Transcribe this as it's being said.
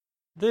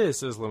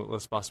This is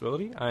Limitless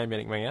Possibility. I'm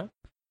Yannick Maya,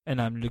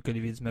 And I'm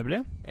Luc-Olivier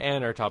Meuble.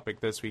 and our topic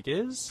this week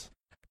is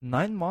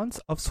 9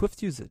 months of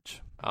Swift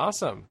usage.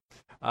 awesome.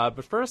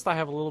 But first, I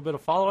have a little bit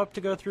of follow-up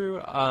to go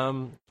through.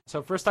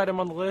 So first item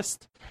on the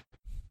list,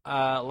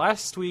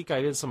 last week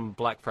I did some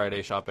Black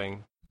Friday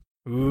shopping.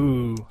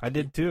 Ooh, I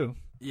did too.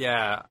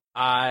 Yeah,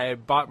 I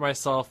bought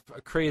myself a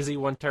crazy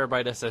 1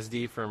 TB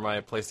SSD for my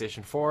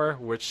PlayStation 4,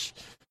 which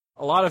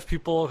a lot of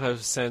people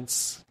have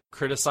since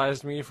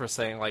criticized me for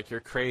saying, like, you're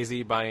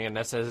crazy buying an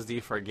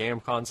SSD for a game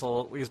console,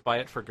 at least buy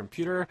it for a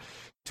computer.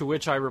 To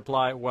which I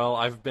reply, well,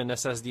 I've been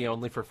SSD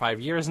only for 5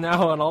 years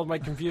now on all of my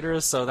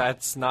computers, so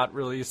that's not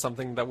really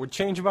something that would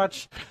change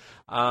much.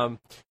 But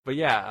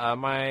yeah,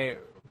 my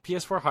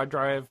PS4 hard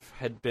drive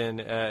had been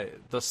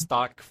the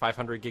stock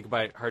 500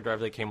 gigabyte hard drive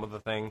that came with the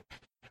thing,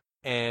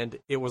 and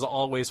it was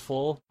always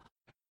full.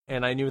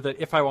 And I knew that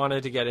if I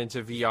wanted to get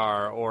into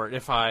VR, or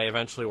if I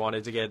eventually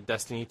wanted to get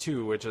Destiny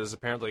 2, which is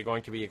apparently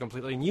going to be a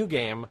completely new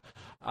game,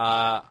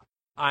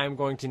 I'm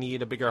going to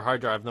need a bigger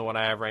hard drive than what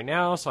I have right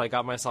now. So I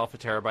got myself a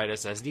terabyte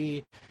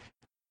SSD,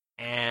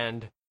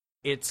 and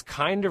it's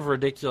kind of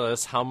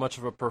ridiculous how much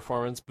of a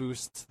performance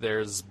boost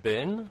there's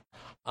been.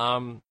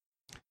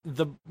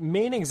 The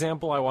main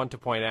example I want to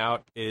point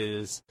out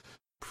is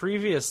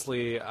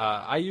previously,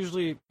 I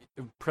usually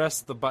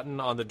press the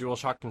button on the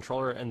DualShock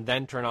controller and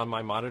then turn on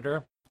my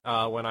monitor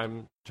when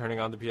I'm turning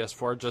on the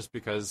PS4, just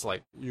because,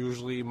 like,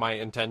 usually my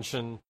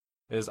intention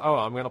is, oh,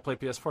 I'm going to play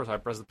PS4, so I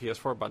press the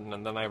PS4 button,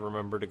 and then I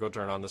remember to go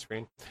turn on the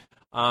screen.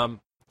 And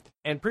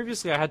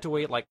previously I had to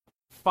wait, like,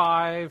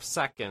 5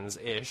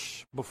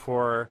 seconds-ish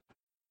before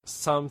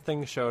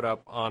something showed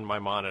up on my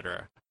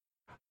monitor.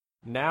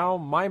 Now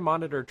my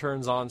monitor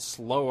turns on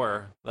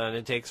slower than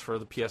it takes for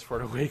the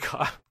PS4 to wake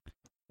up.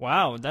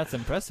 Wow, that's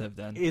impressive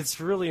then. It's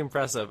really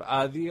impressive.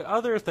 The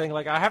other thing,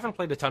 like, I haven't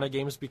played a ton of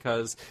games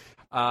because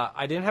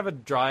I didn't have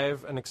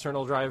an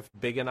external drive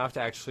big enough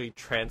to actually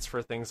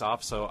transfer things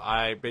off, so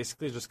I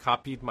basically just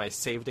copied my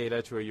save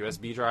data to a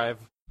USB drive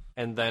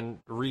and then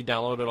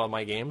re-downloaded all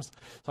my games.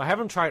 So I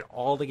haven't tried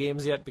all the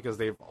games yet because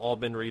they've all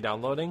been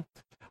re-downloading.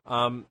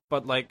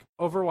 But, like,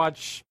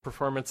 Overwatch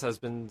performance has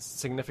been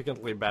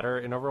significantly better.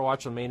 In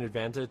Overwatch, the main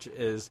advantage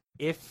is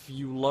if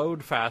you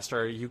load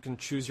faster, you can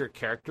choose your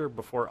character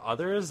before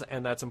others,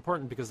 and that's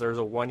important because there's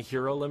a 1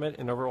 hero limit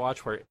in Overwatch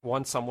where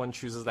once someone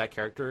chooses that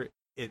character,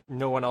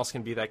 no one else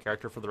can be that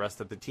character for the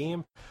rest of the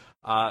team.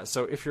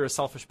 So if you're a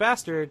selfish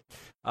bastard,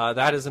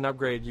 that is an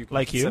upgrade you can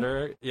Like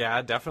consider. You?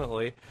 Yeah,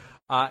 definitely.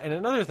 And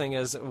another thing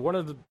is, one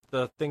of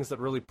the things that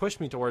really pushed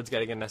me towards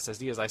getting an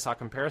SSD is I saw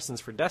comparisons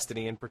for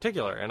Destiny in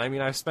particular. And I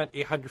mean, I've spent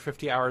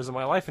 850 hours of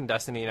my life in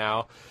Destiny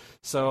now,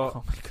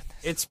 so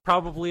it's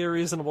probably a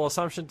reasonable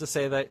assumption to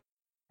say that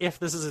if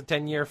this is a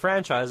 10-year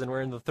franchise and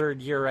we're in the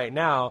 3rd year right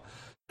now,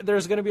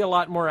 there's going to be a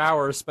lot more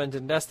hours spent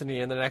in Destiny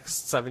in the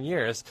next 7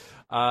 years.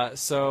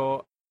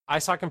 So I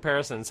saw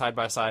comparisons side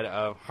by side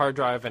of hard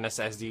drive and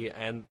SSD,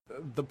 and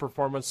the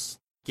performance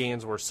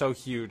gains were so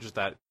huge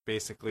that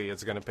basically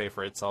it's going to pay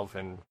for itself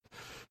in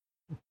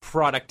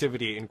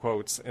productivity, in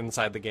quotes,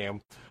 inside the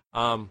game.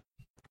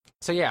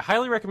 So yeah,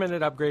 highly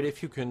recommended upgrade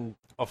if you can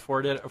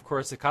afford it. Of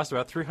course, it costs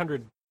about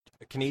 300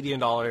 Canadian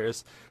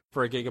dollars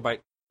for a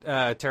terabyte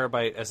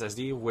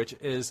SSD, which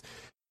is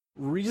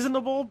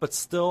reasonable, but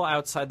still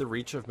outside the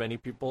reach of many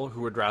people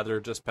who would rather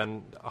just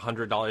spend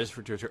 $100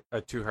 for a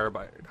 2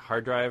 terabyte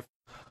hard drive.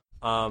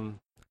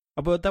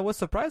 But I was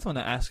surprised when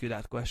I asked you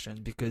that question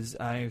because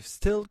I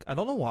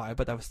don't know why,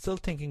 but I was still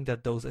thinking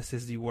that those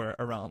SSD were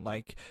around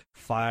like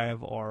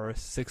 500 or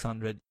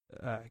 600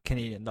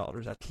 Canadian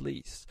dollars at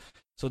least.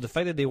 So the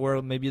fact that they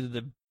were maybe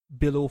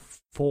below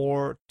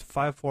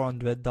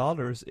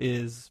 $400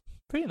 is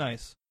pretty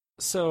nice.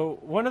 So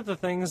one of the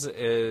things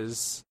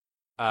is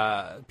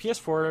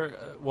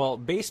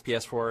PS4, base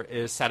PS4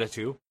 is SATA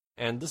 2,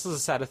 and this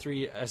is a SATA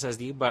 3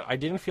 SSD, but I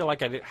didn't feel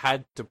like I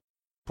had to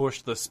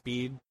push the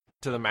speed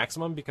to the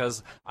maximum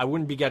because I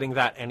wouldn't be getting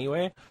that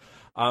anyway.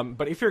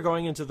 But if you're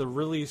going into the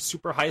really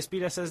super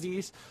high-speed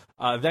SSDs,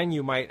 then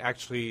you might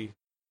actually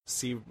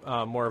see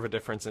more of a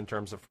difference in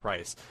terms of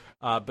price.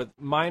 But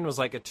mine was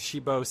like a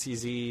Toshiba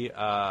CZ,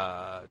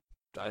 I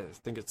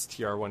think it's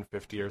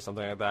TR150 or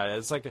something like that.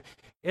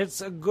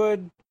 It's a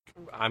good,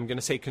 I'm going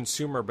to say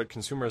consumer, but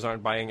consumers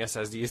aren't buying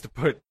SSDs to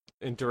put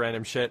into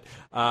random shit.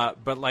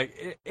 But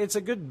like, it's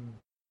a good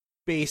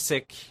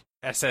basic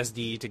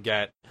SSD to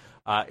get.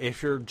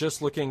 If you're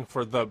just looking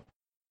for the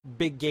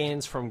big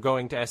gains from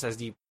going to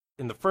SSD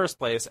in the first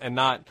place and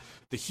not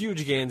the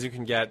huge gains you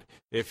can get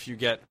if you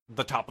get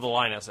the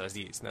top-of-the-line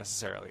SSDs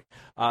necessarily.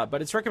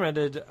 But it's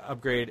recommended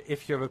upgrade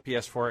if you have a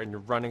PS4 and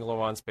you're running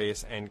low on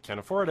space and can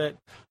afford it.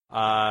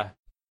 I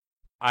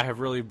have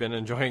really been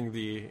enjoying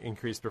the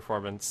increased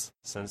performance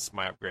since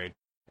my upgrade.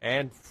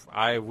 And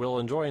I will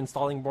enjoy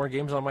installing more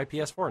games on my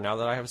PS4 now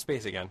that I have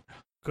space again.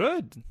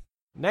 Good.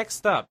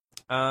 Next up,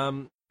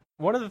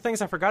 one of the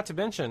things I forgot to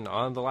mention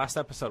on the last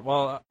episode,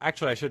 well,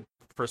 actually I should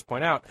first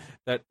point out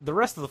that the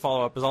rest of the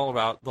follow-up is all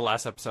about the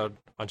last episode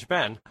on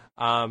Japan.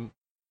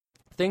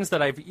 things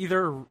that I've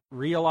either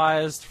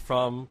realized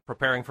from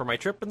preparing for my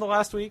trip in the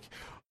last week,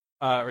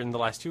 or in the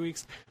last 2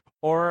 weeks,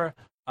 or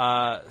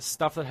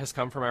stuff that has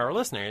come from our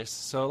listeners.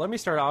 So let me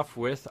start off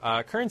with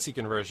currency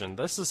conversion.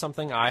 This is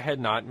something I had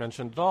not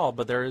mentioned at all,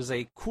 but there is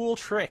a cool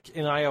trick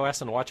in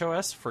iOS and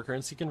watchOS for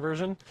currency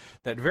conversion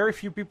that very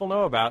few people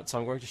know about, so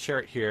I'm going to share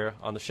it here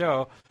on the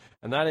show.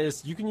 And that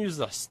is, you can use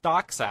the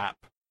Stocks app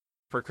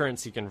for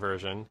currency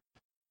conversion,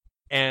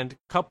 and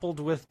coupled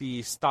with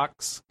the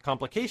Stocks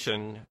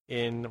complication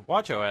in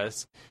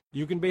watchOS,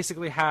 you can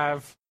basically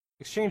have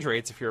exchange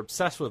rates, if you're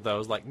obsessed with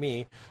those like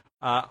me,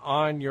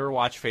 on your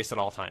watch face at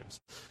all times.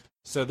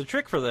 So the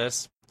trick for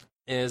this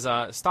is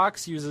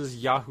Stocks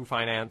uses Yahoo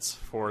Finance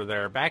for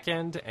their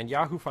backend, and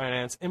Yahoo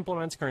Finance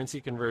implements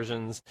currency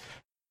conversions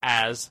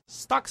as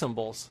stock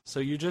symbols. So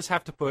you just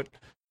have to put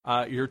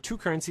your two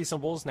currency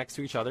symbols next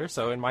to each other.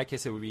 So in my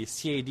case, it would be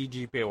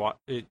CADJPY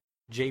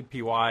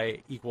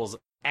equals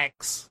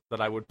X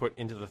that I would put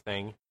into the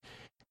thing.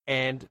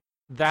 And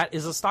that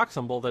is a stock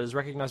symbol that is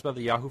recognized by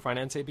the Yahoo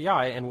Finance API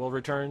and will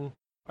return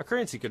a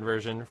currency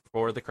conversion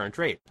for the current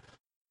rate.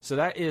 So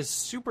that is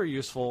super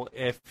useful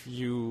if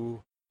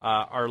you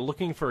are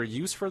looking for a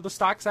use for the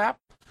Stocks app,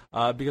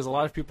 because a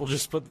lot of people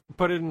just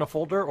put it in a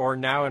folder, or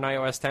now in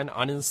iOS 10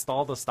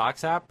 uninstall the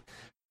Stocks app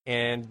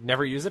and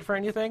never use it for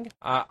anything.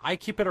 I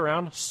keep it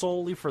around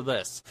solely for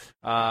this.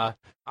 I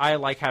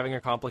like having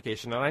a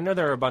complication, and I know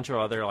there are a bunch of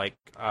other like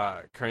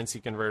currency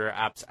converter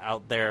apps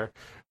out there,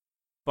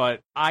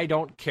 but I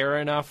don't care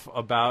enough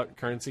about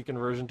currency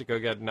conversion to go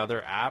get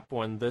another app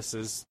when this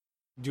is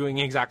doing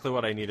exactly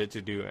what I need it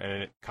to do,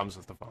 and it comes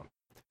with the phone.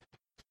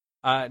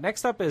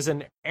 Next up is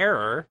an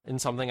error in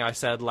something I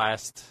said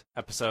last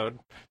episode,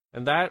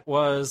 and that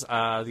was the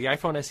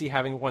iPhone SE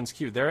having one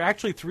SKU. There are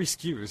actually 3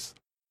 SKUs.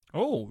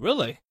 Oh,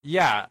 really?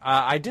 Yeah,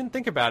 I didn't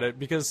think about it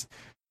because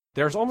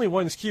there's only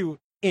one SKU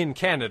in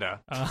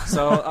Canada.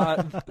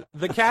 So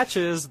the catch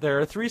is there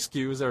are 3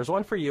 SKUs. There's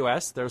one for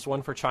US, there's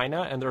one for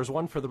China, and there's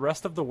one for the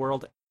rest of the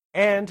world,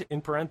 and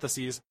in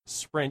parentheses,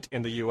 Sprint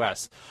in the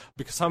US,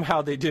 because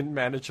somehow they didn't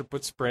manage to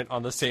put Sprint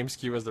on the same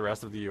SKU as the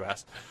rest of the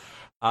US.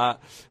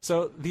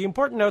 So the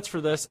important notes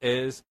for this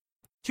is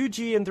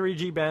 2G and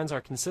 3G bands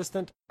are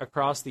consistent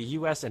across the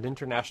US and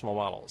international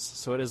models,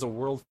 so it is a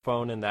world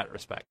phone in that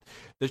respect.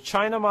 The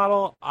China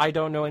model, I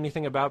don't know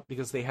anything about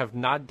because they have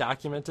not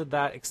documented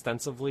that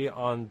extensively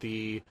on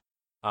the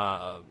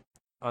Apple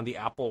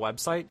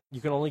website.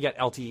 You can only get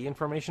LTE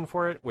information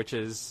for it, which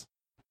is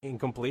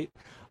incomplete.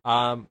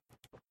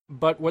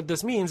 But what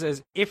this means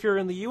is if you're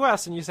in the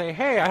US and you say,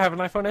 hey, I have an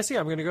iPhone SE,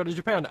 I'm going to go to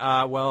Japan.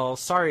 Well,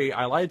 sorry,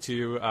 I lied to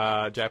you.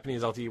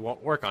 Japanese LTE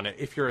won't work on it.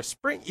 If you're a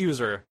Sprint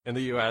user in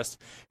the US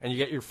and you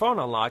get your phone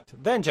unlocked,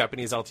 then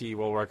Japanese LTE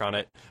will work on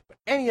it. But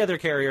any other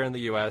carrier in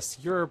the US,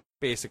 you're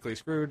basically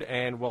screwed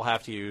and will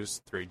have to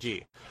use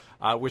 3G,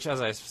 which,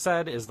 as I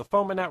said, is the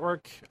FOMA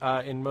network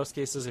in most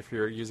cases if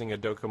you're using a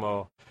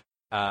Docomo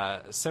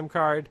SIM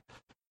card,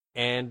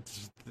 and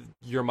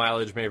your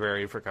mileage may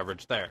vary for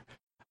coverage there.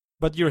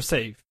 But you're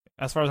safe.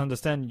 As far as I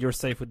understand, you're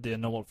safe with the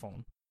normal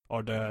phone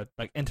or the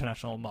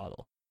international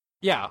model.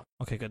 Yeah.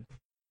 Okay, good.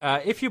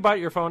 If you bought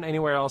your phone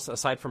anywhere else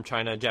aside from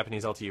China,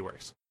 Japanese LTE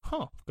works.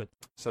 Oh, good.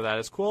 So that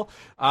is cool.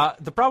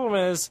 The problem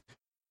is,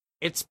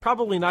 it's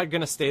probably not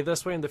going to stay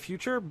this way in the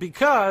future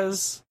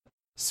because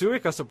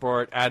Suica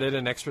support added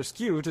an extra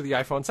SKU to the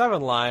iPhone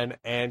 7 line,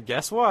 and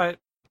guess what?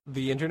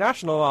 The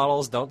international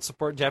models don't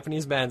support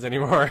Japanese bands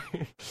anymore.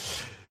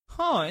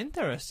 Huh,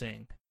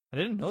 interesting. I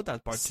didn't know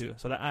that part too.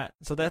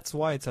 So that's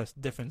why it's a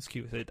different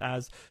SKU. So it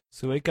has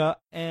Suica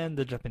and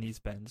the Japanese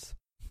bands.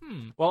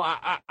 Well,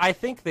 I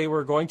think they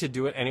were going to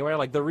do it anyway.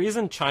 Like, the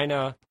reason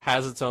China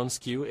has its own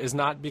SKU is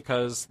not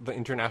because the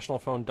international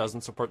phone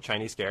doesn't support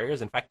Chinese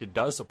carriers. In fact, it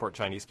does support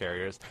Chinese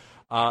carriers.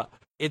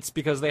 It's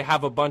because they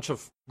have a bunch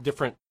of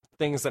different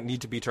things that need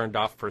to be turned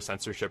off for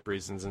censorship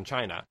reasons in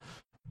China.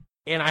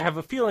 And I have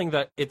a feeling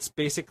that it's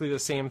basically the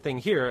same thing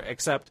here,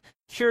 except,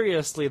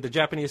 curiously, the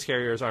Japanese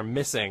carriers are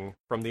missing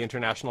from the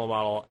international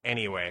model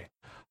anyway.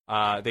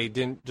 They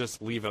didn't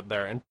just leave it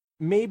there. And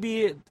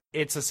maybe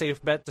it's a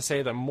safe bet to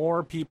say that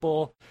more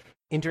people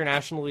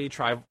internationally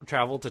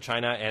travel to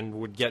China and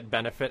would get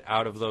benefit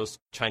out of those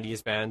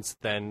Chinese bands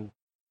than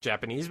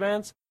Japanese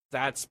bands.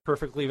 That's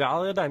perfectly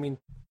valid. I mean,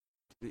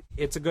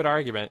 it's a good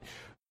argument,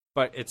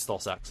 but it still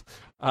sucks.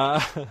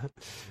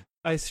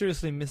 I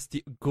seriously miss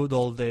the good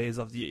old days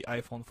of the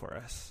iPhone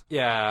 4S.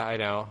 Yeah, I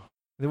know.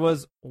 There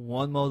was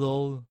one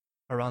model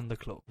around the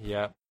globe.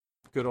 Yeah,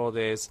 good old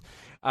days.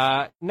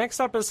 Next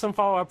up is some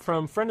follow-up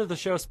from friend of the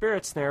show,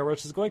 Spirit Snare,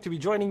 which is going to be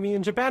joining me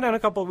in Japan in a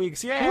couple of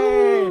weeks.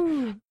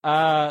 Yay!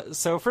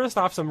 So first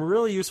off, some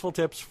really useful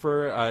tips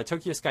for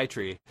Tokyo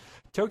Skytree.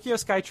 Tokyo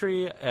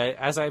Skytree,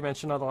 as I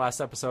mentioned on the last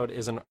episode,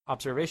 is an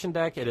observation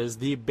deck. It is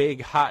the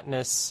big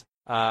hotness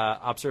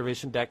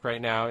observation deck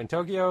right now in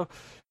Tokyo.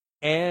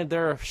 And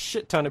there are a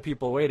shit ton of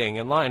people waiting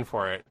in line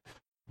for it.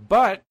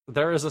 But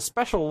there is a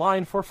special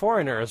line for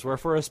foreigners, where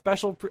for a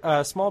special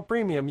small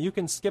premium, you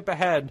can skip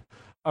ahead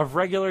of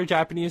regular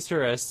Japanese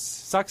tourists.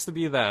 Sucks to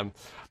be them.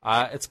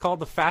 It's called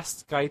the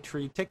Fast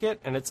Skytree ticket,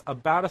 and it's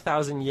about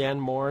 1,000 yen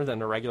more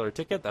than a regular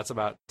ticket. That's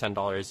about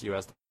 $10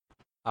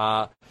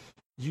 US.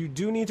 You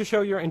do need to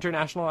show your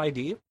international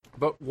ID,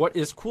 but what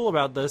is cool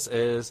about this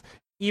is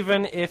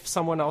even if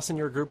someone else in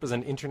your group is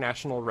an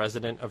international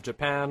resident of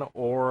Japan,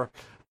 or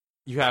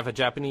you have a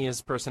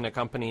Japanese person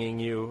accompanying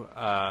you,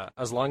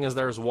 as long as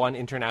there's one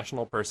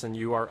international person,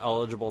 you are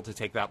eligible to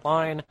take that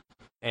line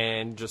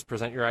and just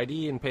present your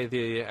ID and pay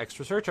the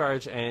extra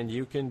surcharge, and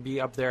you can be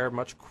up there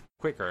much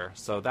quicker.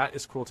 So that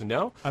is cool to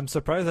know. I'm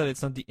surprised that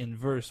it's not the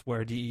inverse,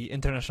 where the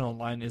international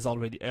line is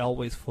already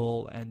always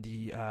full and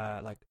the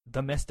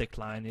domestic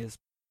line is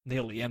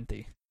nearly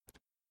empty.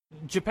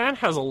 Japan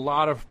has a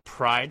lot of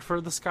pride for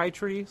the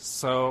Skytree,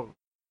 so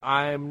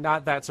I'm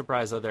not that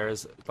surprised that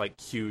there's like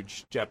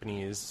huge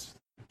Japanese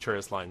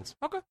tourist lines.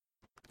 Okay.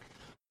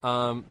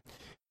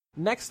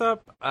 Next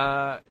up,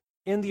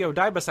 in the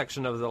Odaiba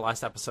section of the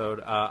last episode,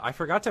 I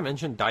forgot to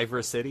mention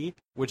Diver City,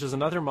 which is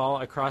another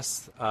mall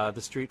across the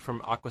street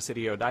from Aqua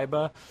City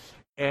Odaiba.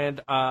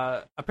 And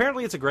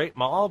apparently it's a great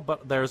mall,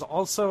 but there's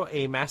also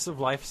a massive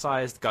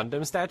life-sized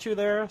Gundam statue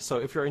there. So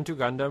if you're into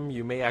Gundam,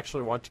 you may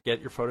actually want to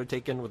get your photo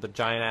taken with a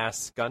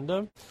giant-ass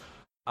Gundam.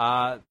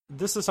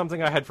 This is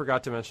something I had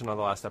forgot to mention on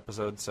the last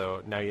episode,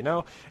 so now you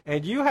know.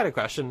 And you had a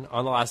question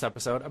on the last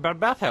episode about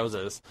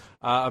bathhouses,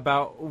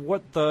 about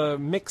what the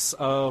mix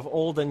of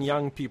old and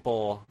young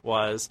people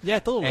was. Yeah,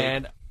 totally.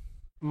 And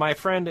my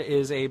friend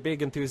is a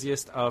big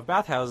enthusiast of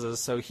bathhouses,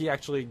 so he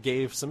actually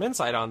gave some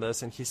insight on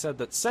this, and he said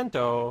that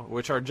Sento,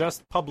 which are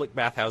just public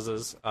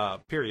bathhouses,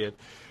 period,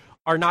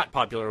 are not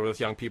popular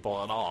with young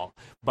people at all.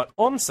 But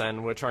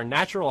onsen, which are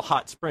natural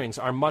hot springs,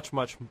 are much,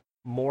 much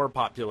more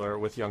popular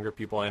with younger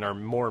people and are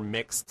more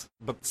mixed,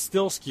 but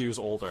still skews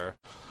older.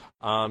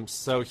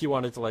 So he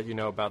wanted to let you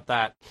know about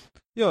that.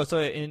 Yeah,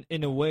 so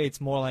in a way, it's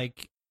more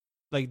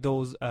like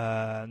those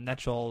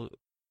natural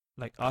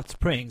like hot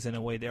springs. In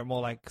a way, they're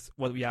more like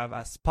what we have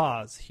as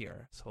spas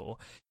here. So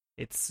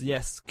it's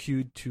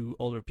skewed to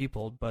older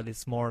people, but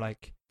it's more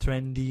like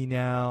trendy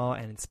now,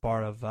 and it's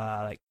part of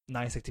like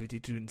nice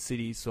activity to do in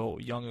cities. So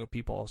younger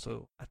people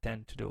also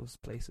attend to those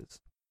places.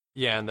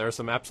 Yeah, and there are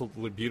some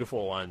absolutely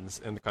beautiful ones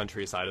in the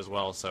countryside as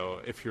well. So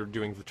if you're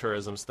doing the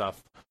tourism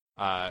stuff,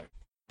 I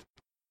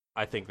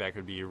think that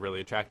could be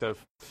really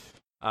attractive.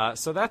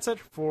 So that's it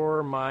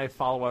for my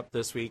follow-up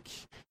this week.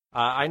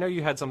 I know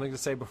you had something to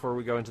say before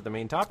we go into the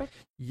main topic.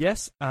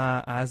 Yes,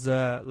 as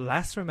a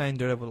last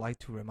reminder, I would like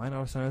to remind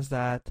our listeners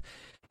that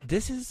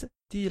this is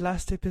the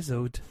last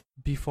episode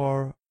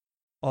before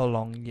a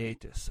long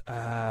hiatus.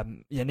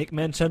 Yannick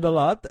mentioned a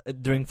lot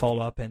during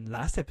follow-up and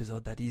last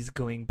episode that he's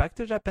going back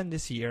to Japan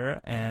this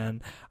year,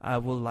 and I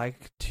would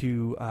like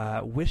to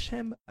wish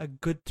him a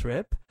good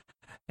trip.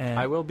 And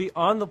I will be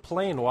on the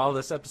plane while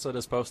this episode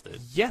is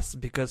posted. Yes,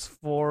 because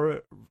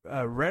for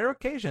a rare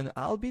occasion,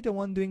 I'll be the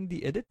one doing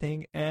the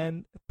editing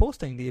and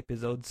posting the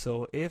episode.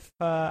 So if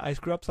I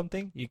screw up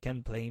something, you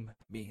can blame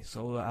me.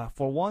 So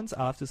for once,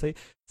 I have to say,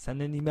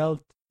 send an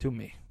email to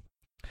me.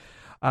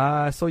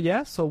 So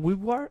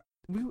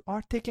we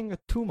are taking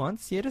 2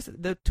 months. Yeah,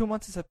 the 2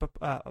 months is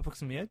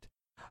approximate.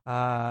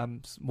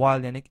 While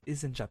Yannick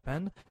is in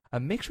Japan,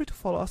 make sure to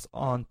follow us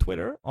on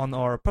Twitter, on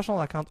our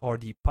personal account or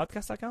the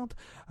podcast account.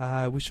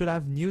 We should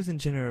have news in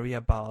January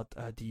about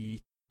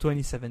the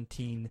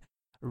 2017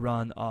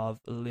 run of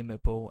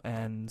Limepo,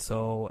 and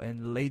so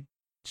in late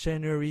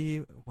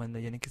January, when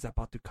Yannick is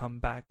about to come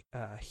back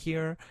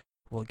here,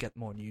 we'll get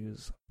more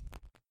news.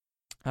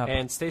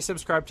 And stay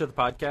subscribed to the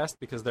podcast,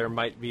 because there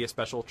might be a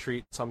special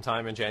treat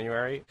sometime in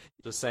January.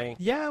 Just saying.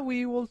 Yeah,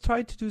 we will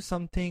try to do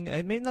something.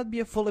 It may not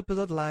be a full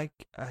episode like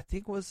I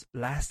think it was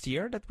last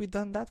year that we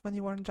done that when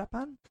you were in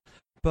Japan.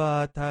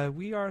 But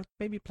we are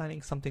maybe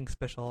planning something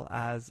special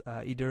as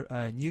either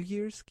a New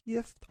Year's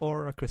gift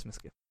or a Christmas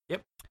gift.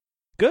 Yep.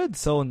 Good.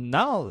 So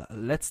now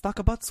let's talk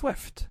about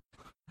Swift.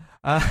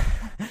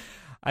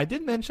 I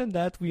did mention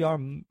that we are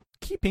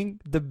keeping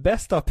the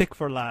best topic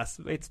for last.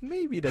 It's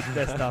maybe the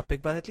best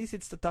topic, but at least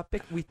it's the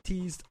topic we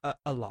teased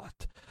a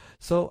lot.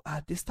 So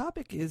this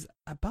topic is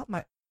about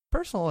my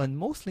personal and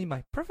mostly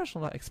my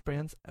professional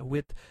experience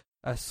with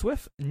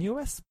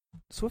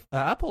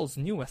Apple's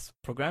newest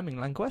programming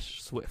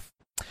language, Swift.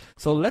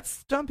 So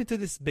let's jump into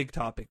this big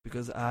topic,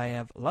 because I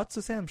have lots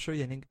to say. I'm sure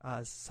Yannick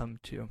has some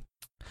too.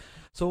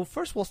 So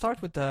first we'll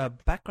start with the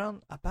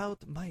background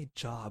about my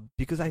job,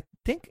 because I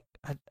think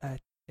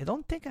I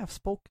don't think I've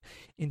spoke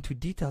into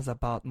details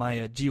about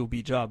my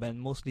GOB job, and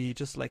mostly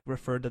just like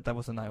referred that I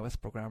was an iOS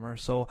programmer.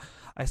 So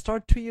I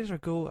started 2 years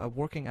ago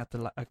working at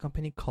a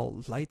company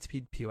called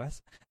Lightspeed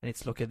POS, and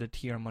it's located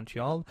here in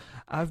Montreal.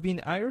 I've been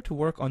hired to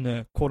work on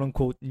a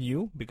quote-unquote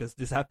new, because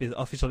this app is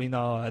officially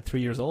now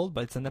 3 years old,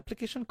 but it's an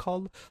application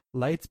called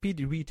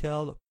Lightspeed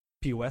Retail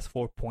POS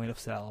for point of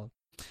sale.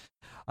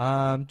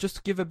 Just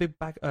to give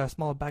a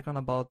small background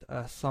about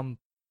some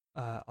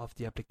of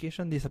the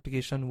application. This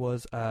application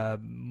was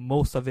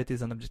most of it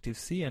is on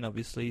Objective-C, and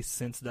obviously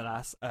since the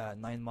last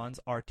 9 months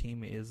our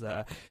team is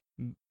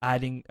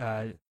adding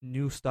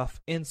new stuff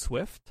in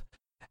Swift,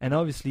 And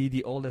obviously,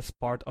 the oldest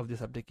part of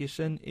this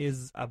application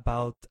is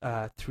about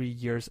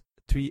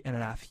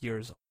 3.5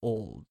 years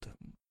old.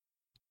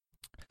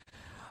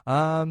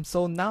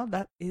 So now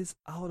that is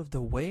out of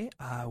the way,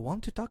 I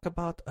want to talk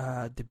about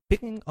the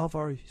beginning of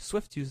our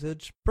Swift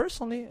usage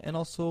personally and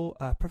also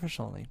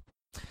professionally.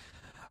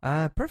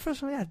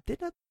 Personally, I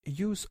did not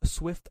use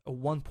Swift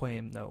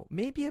 1.0,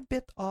 maybe a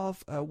bit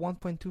of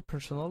 1.2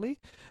 personally,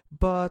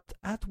 but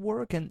at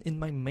work and in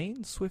my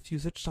main Swift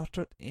usage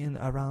started in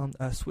around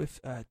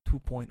Swift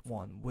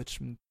 2.1,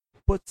 which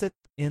puts it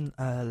in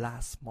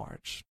last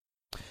March.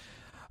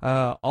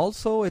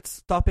 Also,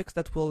 it's topics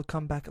that will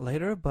come back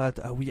later, but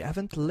we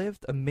haven't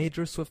lived a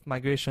major Swift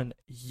migration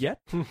yet.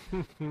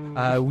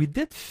 We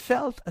did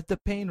felt the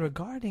pain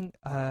regarding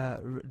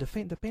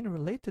the pain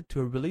related to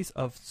a release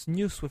of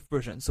new Swift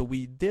version. So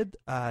we did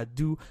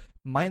do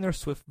minor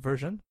Swift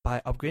version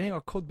by upgrading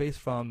our code base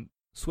from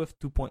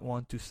Swift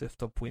 2.1 to Swift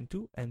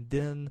 2.2, and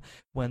then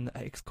when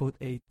Xcode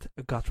 8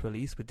 got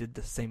released, we did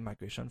the same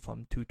migration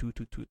from 2.2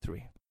 to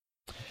 2.3.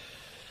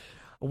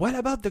 What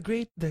about the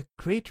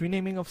great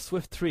renaming of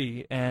Swift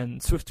 3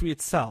 and Swift 3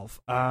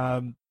 itself?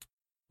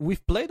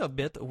 We've played a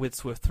bit with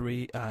Swift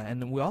 3,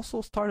 and we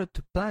also started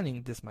to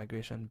planning this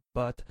migration,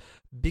 but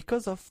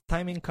because of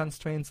timing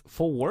constraints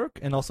for work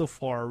and also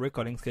for our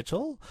recording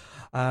schedule,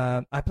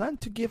 I plan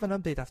to give an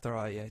update after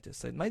our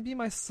hiatus. It might be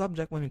my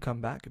subject when we come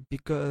back,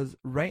 because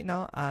right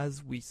now,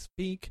 as we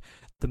speak,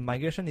 the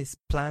migration is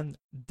planned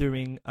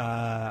during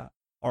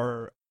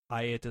our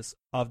hiatus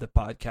of the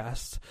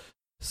podcast.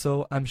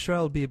 So I'm sure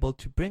I'll be able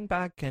to bring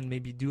back and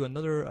maybe do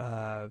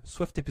another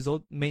Swift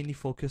episode mainly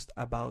focused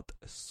about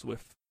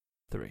Swift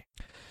 3.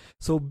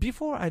 So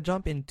before I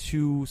jump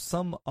into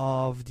some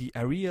of the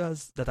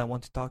areas that I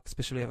want to talk,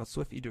 especially about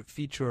Swift, either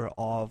feature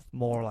or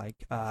more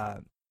like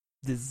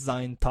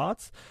design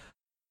thoughts,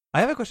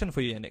 I have a question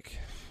for you, Yannick.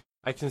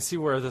 I can see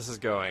where this is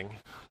going.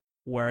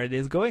 Where it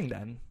is going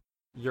then?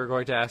 You're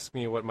going to ask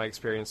me what my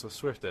experience with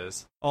Swift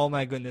is. Oh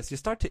my goodness, you're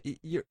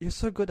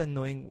so good at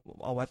knowing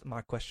what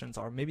my questions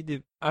are.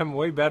 Maybe I'm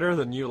way better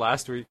than you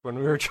last week when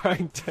we were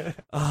trying to...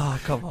 Oh,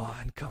 come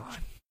on.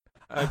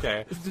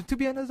 Okay. To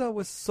be honest, I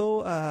was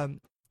so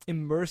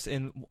immersed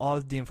in all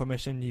of the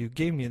information you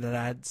gave me that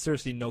I had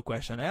seriously no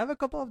question. I have a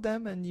couple of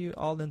them, and you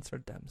all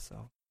answered them,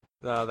 so...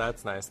 Oh,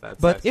 that's nice,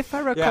 But nice. if I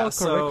recall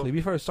correctly,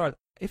 before I start,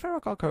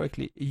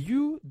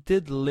 you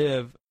did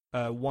live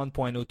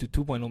 1.0 to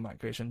 2.0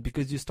 migration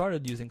because you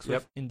started using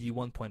Swift in the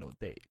 1.0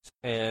 days.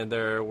 And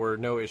there were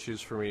no issues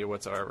for me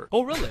whatsoever.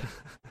 Oh, really?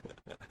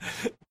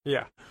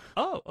 Yeah.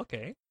 Oh,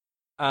 okay.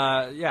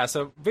 Yeah,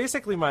 so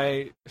basically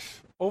my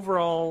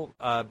overall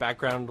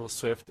background with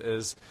Swift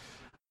is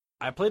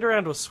I played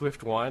around with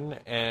Swift 1,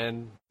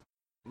 and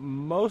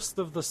most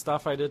of the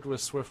stuff I did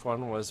with Swift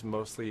 1 was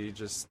mostly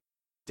just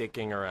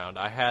dicking around.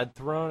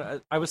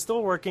 I was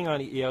still working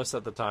on EOS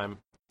at the time,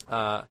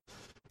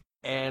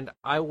 and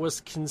I was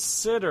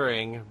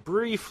considering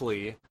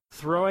briefly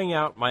throwing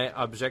out my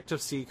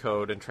Objective-C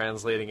code and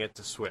translating it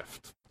to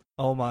Swift.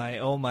 Oh my,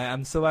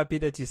 I'm so happy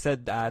that you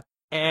said that.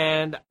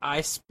 And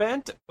I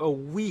spent a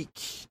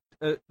week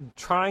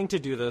trying to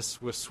do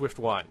this with Swift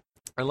 1.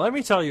 And let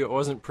me tell you, it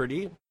wasn't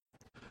pretty.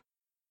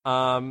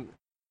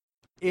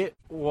 It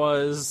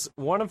was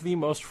one of the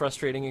most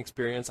frustrating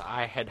experiences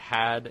I had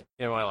had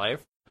in my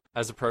life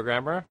as a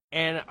programmer.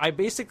 And I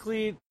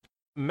basically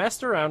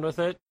messed around with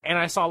it, and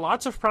I saw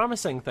lots of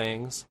promising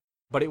things,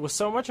 but it was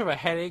so much of a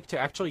headache to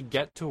actually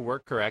get to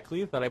work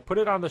correctly that I put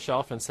it on the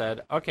shelf and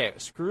said, okay,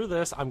 screw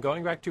this, I'm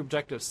going back to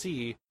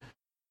Objective-C,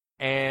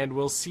 and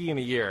we'll see in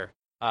a year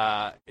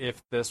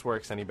if this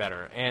works any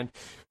better. And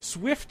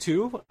Swift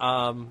 2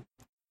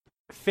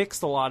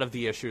 fixed a lot of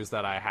the issues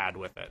that I had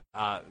with it.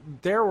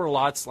 There were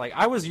lots,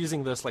 I was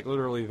using this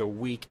literally the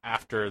week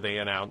after they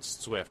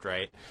announced Swift,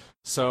 right?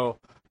 So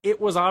it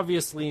was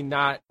obviously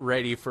not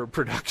ready for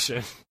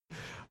production.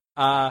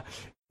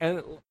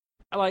 And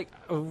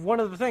one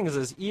of the things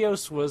is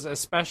EOS was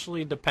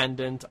especially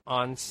dependent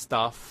on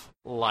stuff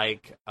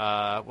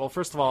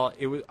first of all,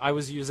 I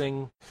was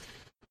using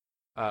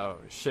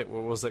what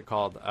was it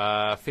called?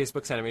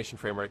 Facebook's animation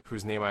framework,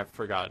 whose name I've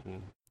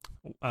forgotten.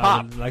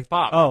 Pop.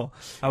 Pop. Oh,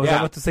 I was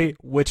about to say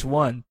which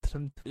one.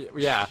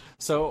 Yeah.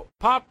 So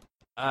Pop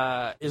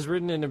is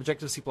written in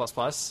Objective-C++.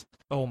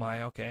 Oh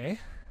my, okay.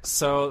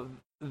 So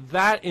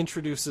that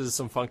introduces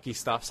some funky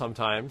stuff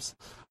sometimes.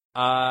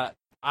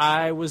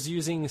 I was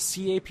using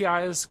C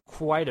APIs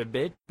quite a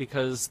bit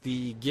because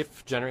the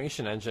GIF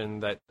generation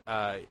engine that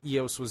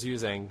EOS was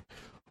using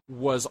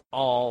was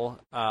all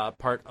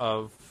part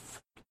of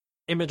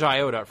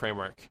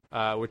Image.io.framework,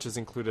 which is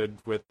included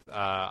with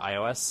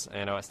iOS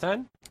and OS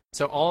X.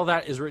 So all of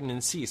that is written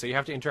in C. So you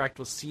have to interact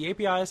with C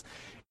APIs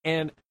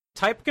and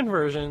type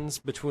conversions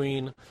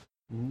between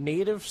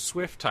native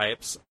Swift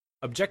types,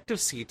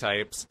 Objective-C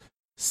types,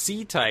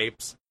 C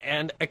types,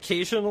 and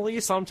occasionally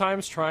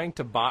sometimes trying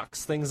to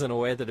box things in a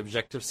way that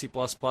Objective-C++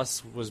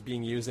 was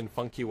being used in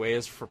funky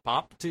ways for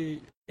Pop.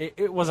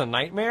 It was a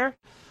nightmare.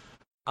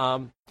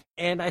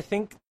 And I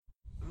think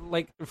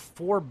like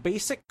for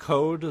basic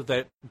code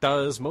that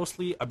does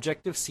mostly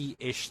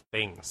Objective-C-ish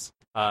things,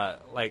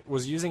 like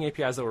was using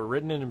APIs that were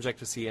written in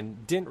Objective-C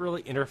and didn't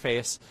really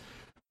interface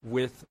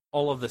with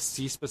all of the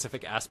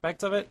C-specific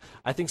aspects of it,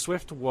 I think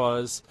Swift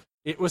was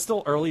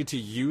still early to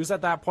use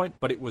at that point,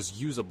 but it was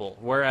usable.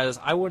 Whereas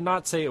I would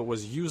not say it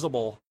was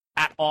usable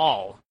at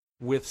all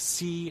with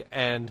C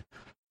and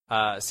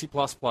C++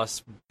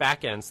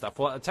 backend stuff.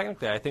 Well,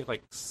 technically, I think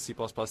like C++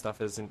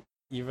 stuff isn't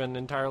even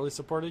entirely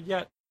supported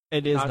yet.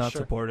 It is not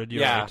sure. Supported,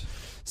 you're right.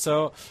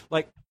 So,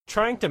 like,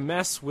 trying to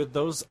mess with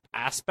those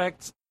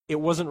aspects, it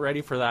wasn't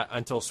ready for that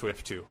until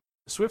Swift 2.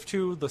 Swift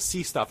 2, the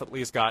C stuff at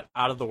least got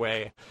out of the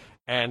way,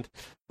 and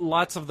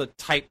lots of the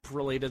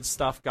type-related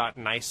stuff got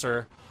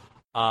nicer,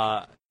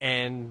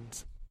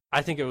 and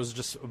I think it was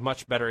just a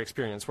much better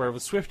experience. Where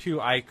with Swift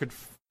 2,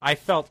 I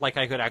felt like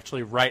I could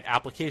actually write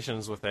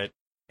applications with it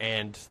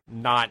and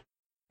not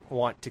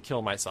want to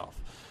kill myself.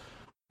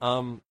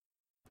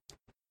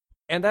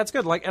 And that's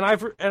good. Like, and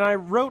I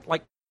wrote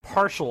like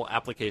partial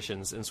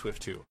applications in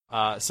Swift 2.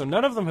 So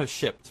none of them have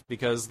shipped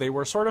because they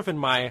were sort of in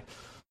my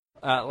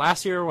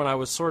last year when I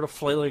was sort of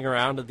flailing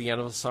around at the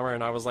end of the summer,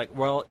 and I was like,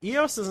 well,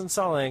 EOS isn't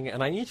selling,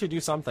 and I need to do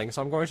something,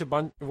 so I'm going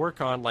to work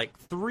on like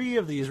 3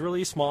 of these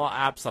really small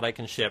apps that I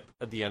can ship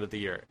at the end of the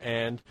year.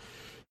 And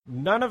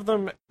none of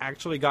them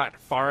actually got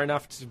far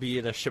enough to be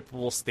in a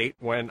shippable state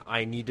when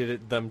I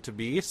needed them to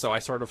be, so I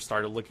sort of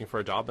started looking for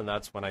a job, and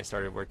that's when I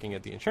started working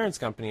at the insurance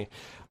company.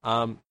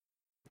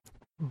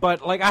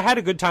 But like I had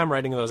a good time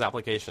writing those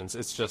applications.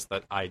 It's just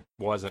that I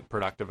wasn't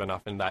productive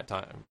enough in that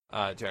time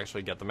to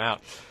actually get them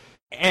out.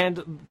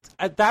 And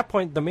at that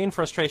point, the main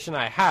frustration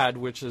I had,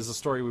 which is a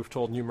story we've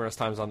told numerous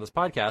times on this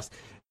podcast,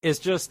 is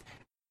just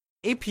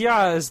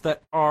APIs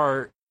that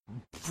are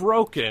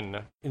broken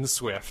in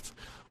Swift.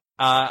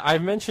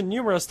 I've mentioned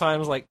numerous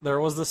times, like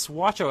there was this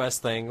WatchOS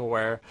thing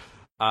where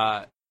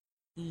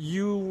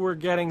you were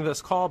getting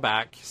this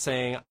callback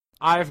saying,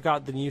 I've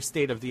got the new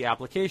state of the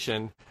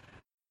application.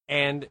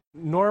 And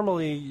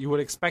normally you would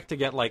expect to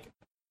get like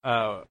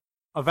a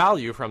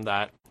value from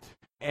that.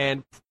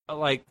 And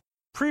like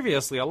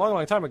previously, a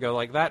long time ago,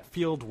 like that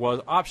field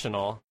was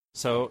optional.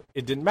 So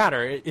it didn't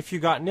matter. If you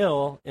got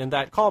nil in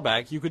that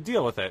callback, you could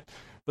deal with it.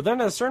 But then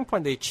at a certain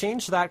point, they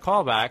changed that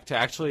callback to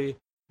actually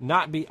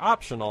not be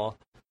optional,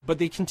 but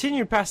they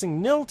continued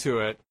passing nil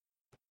to it.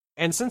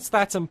 And since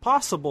that's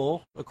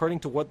impossible, according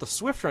to what the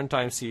Swift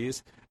runtime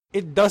sees,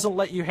 it doesn't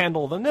let you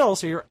handle the nil,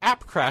 so your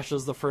app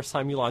crashes the first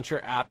time you launch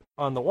your app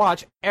on the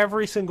watch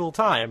every single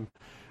time.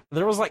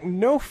 There was like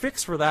no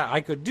fix for that I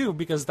could do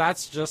because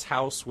that's just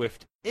how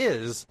Swift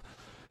is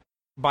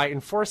by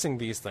enforcing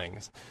these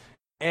things.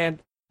 And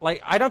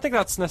like I don't think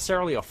that's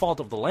necessarily a fault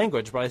of the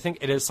language, but I think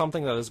it is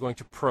something that is going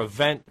to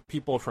prevent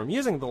people from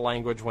using the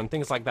language when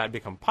things like that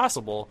become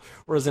possible.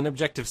 Whereas in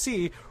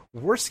Objective-C,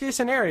 worst case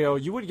scenario,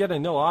 you would get a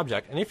nil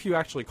object, and if you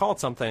actually called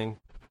something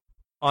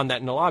on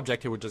that null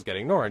object, it would just get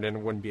ignored, and it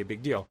wouldn't be a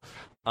big deal.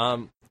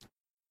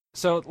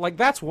 So, like,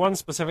 that's one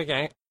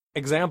specific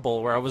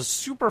example where I was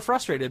super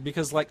frustrated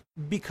because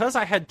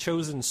I had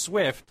chosen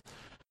Swift,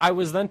 I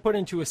was then put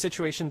into a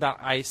situation that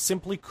I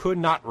simply could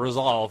not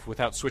resolve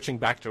without switching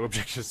back to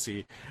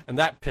Objective-C, and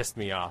that pissed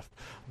me off.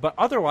 But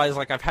otherwise,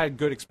 like, I've had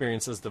good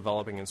experiences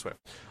developing in Swift.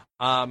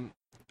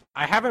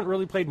 I haven't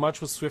really played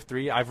much with Swift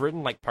 3. I've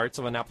written like parts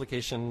of an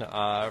application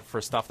for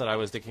stuff that I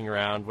was dicking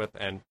around with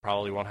and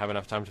probably won't have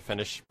enough time to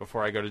finish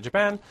before I go to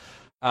Japan.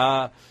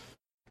 But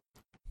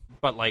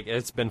like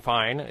it's been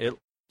fine. It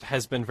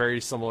has been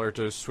very similar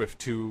to Swift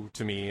 2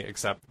 to me,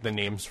 except the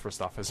names for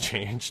stuff has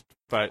changed.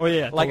 But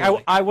like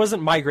totally. I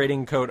wasn't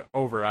migrating code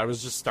over. I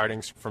was just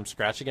starting from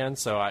scratch again,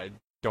 so I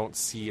don't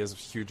see as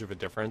huge of a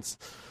difference.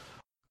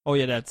 Oh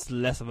yeah, that's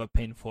less of a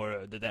pain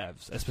for the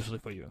devs, especially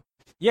for you.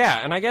 Yeah,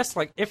 and I guess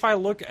like if I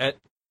look at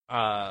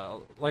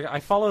like I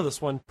follow this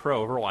one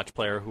pro Overwatch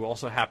player who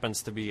also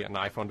happens to be an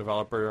iPhone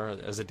developer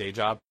as a day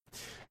job,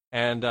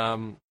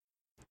 and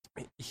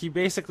he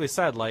basically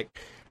said like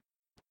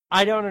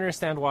I don't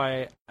understand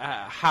why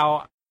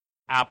how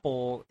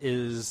Apple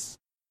is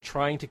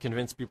trying to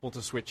convince people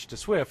to switch to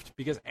Swift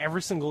because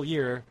every single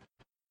year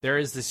there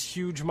is this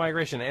huge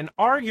migration, and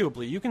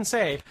arguably you can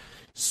say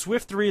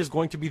Swift 3 is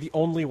going to be the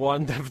only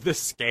one of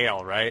this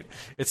scale, right?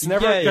 It's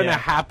never going to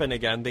happen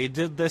again. They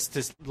did this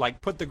to like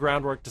put the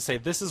groundwork to say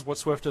this is what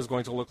Swift is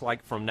going to look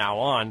like from now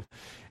on,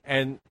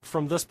 and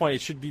from this point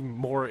it should be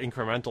more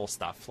incremental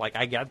stuff. Like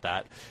I get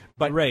that,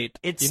 but right.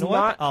 It's you know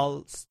not. What?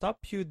 I'll stop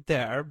you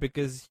there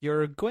because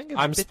you're going.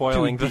 I'm bit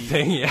spoiling too the deep.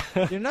 thing.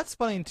 Yeah, you're not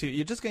spoiling too.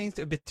 You're just going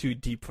a bit too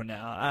deep for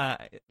now.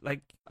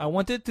 Like I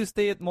wanted to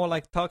stay more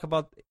like talk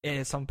about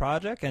some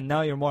project, and now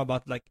you're more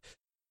about like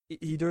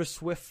either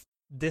Swift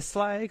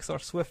dislikes or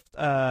Swift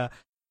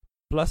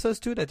pluses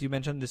too that you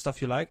mentioned the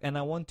stuff you like, and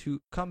I want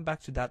to come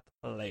back to that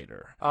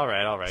later. All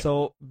right.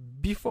 So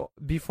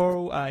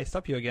before I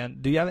stop you again,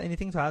 do you have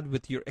anything to add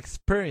with your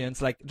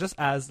experience, like just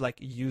as like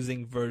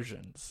using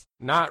versions?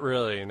 Not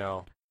really,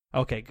 no.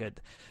 Okay,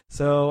 good.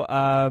 So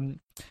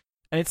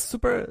And it's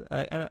super.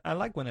 And I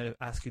like when I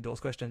ask you those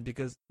questions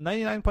because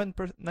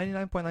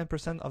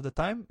 99.9% of the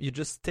time you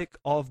just tick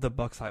all of the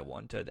box I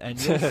wanted, and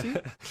you'll see.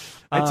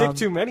 I tick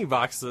too many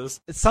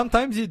boxes.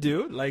 Sometimes you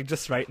do, like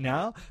just right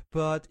now,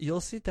 but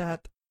you'll see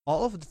that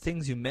all of the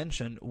things you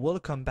mentioned will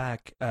come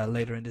back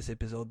later in this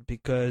episode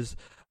because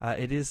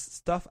it is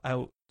stuff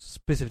I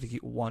specifically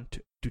want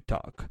to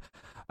talk.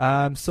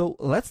 So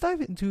let's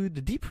dive into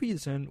the deep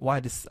reason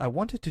why I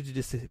wanted to do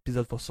this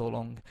episode for so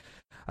long.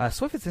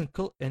 Swift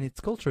and its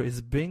culture is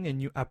bringing a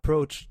new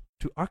approach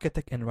to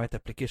architect and write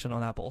application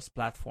on Apple's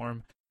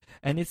platform.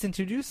 And it's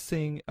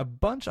introducing a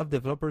bunch of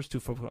developers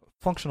to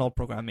functional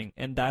programming,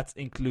 and that's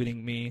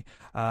including me.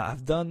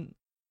 I've done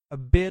a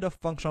bit of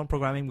functional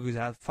programming because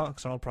I had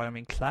functional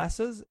programming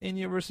classes in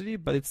university,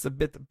 but it's a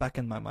bit back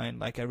in my mind.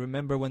 Like I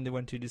remember when they were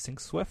introducing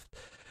Swift,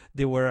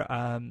 they were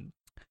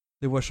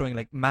showing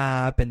like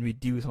map and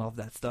reduce and all of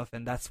that stuff,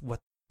 and that's what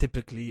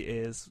typically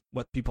is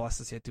what people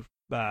associate to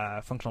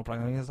functional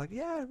programming. Is like,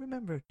 yeah, I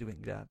remember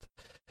doing that.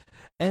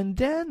 And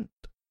then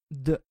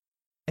the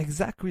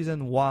exact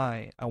reason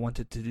why I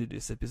wanted to do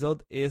this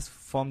episode is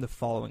from the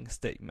following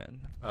statement.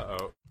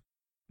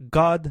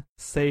 God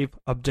save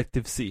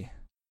Objective-C.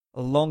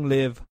 Long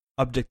live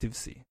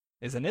Objective-C.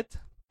 Isn't it?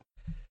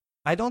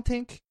 I don't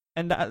think,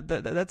 and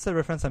that's the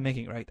reference I'm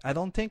making, right? I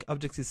don't think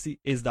Objective-C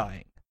is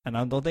dying. And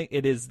I don't think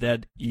it is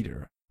dead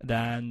either.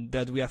 Than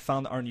that we have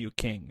found our new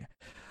king.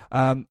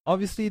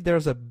 Obviously,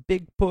 there's a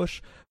big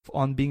push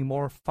on being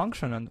more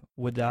functional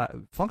with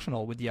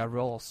the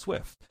arrival of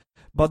Swift.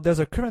 But there's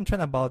a current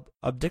trend about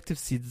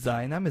Objective-C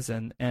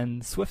dynamism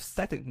and Swift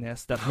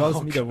staticness that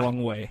rubs me the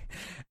wrong way.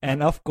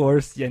 And of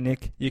course,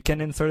 Yannick, you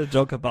can insert a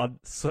joke about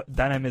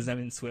dynamism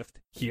in Swift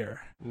here.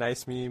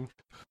 Nice meme.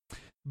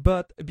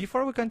 But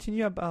before we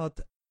continue about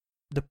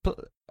the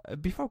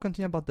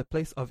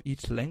place of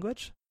each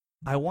language,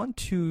 I want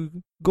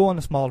to go on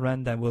a small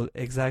rant that will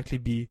exactly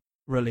be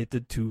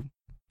related to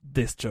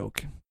this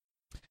joke.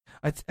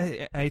 I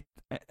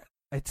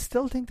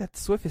still think that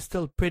Swift is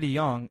still pretty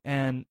young,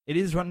 and it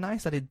is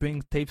nice that it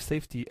brings tape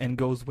safety and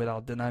goes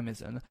without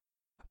dynamism.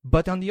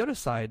 But on the other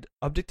side,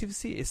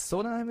 Objective-C is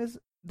so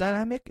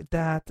dynamic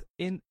that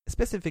in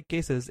specific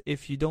cases,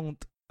 if you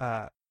don't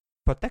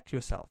protect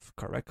yourself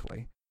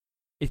correctly,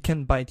 it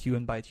can bite you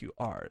and bite you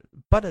hard.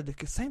 But at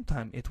the same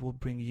time, it will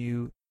bring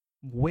you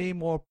way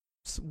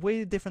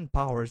different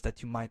powers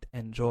that you might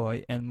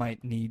enjoy and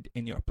might need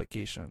in your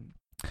application.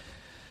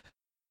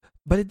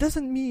 But it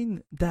doesn't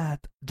mean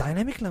that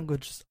dynamic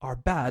languages are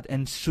bad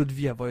and should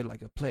be avoided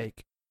like a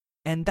plague.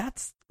 And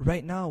that's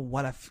right now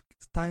what I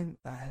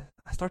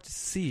start to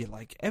see.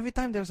 Like every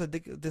time there's a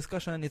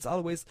discussion, it's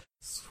always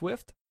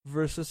Swift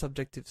versus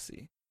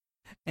Objective-C.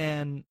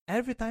 And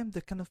every time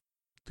the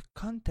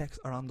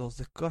context around those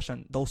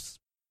discussion, those,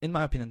 in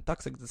my opinion,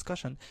 toxic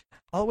discussion,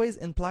 always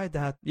imply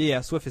that, yeah,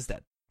 Swift is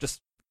dead.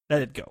 Just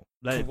let it go.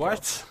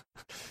 What?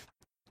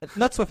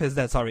 Not Swift is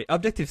dead, sorry.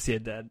 Objective-C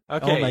is dead.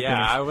 Okay, oh my yeah,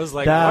 goodness. I was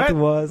like, that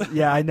what? was,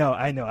 yeah, I know,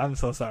 I'm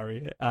so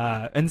sorry.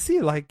 And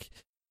see, like,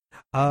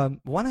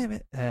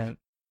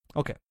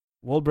 okay,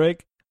 wall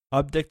break,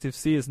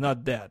 Objective-C is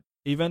not dead.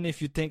 Even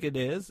if you think it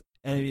is,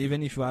 and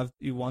even if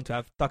you want to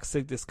have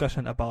toxic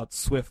discussion about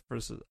Swift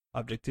versus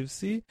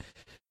Objective-C,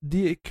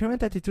 the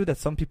current attitude that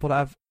some people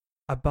have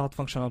about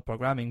functional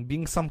programming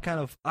being some kind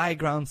of high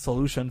ground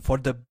solution for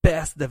the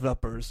best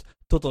developers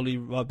totally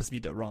rubs me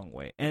the wrong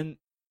way. And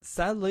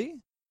sadly,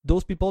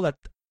 those people that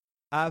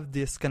have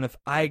this kind of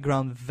high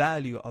ground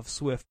value of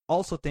Swift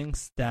also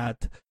thinks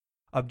that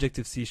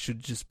Objective-C should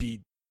just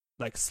be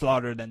like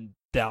slaughtered and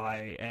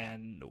die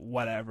and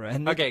whatever.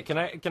 And okay, can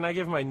I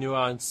give my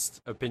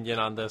nuanced opinion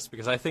on this,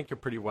 because I think you're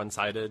pretty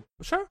one-sided.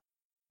 Sure.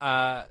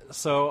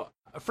 So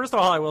first of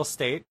all, I will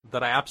state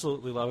that I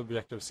absolutely love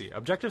Objective-C.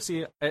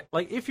 Objective-C,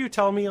 like, if you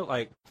tell me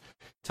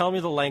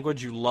the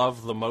language you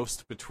love the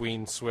most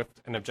between Swift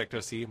and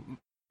Objective-C,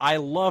 I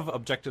love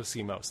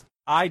Objective-C most.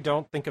 I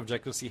don't think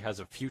Objective-C has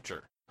a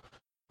future.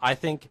 I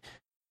think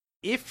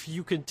if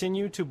you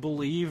continue to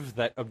believe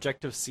that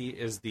Objective-C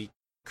is the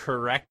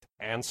correct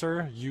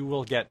answer, you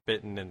will get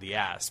bitten in the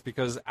ass,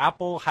 because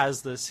Apple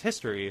has this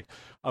history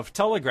of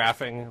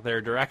telegraphing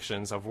their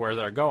directions of where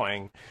they're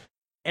going.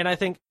 And I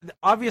think,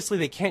 obviously,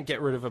 they can't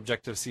get rid of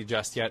Objective-C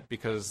just yet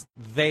because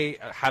they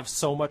have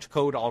so much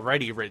code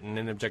already written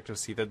in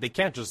Objective-C that they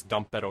can't just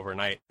dump that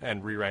overnight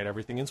and rewrite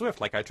everything in Swift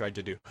like I tried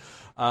to do.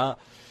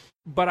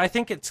 But I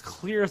think it's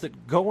clear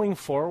that going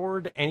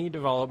forward, any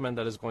development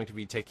that is going to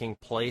be taking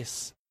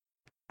place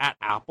at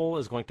Apple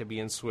is going to be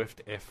in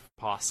Swift if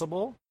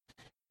possible.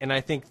 And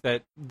I think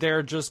that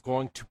they're just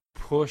going to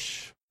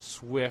push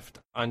Swift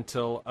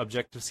until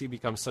Objective-C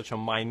becomes such a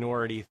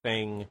minority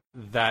thing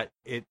that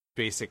it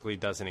basically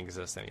doesn't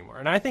exist anymore.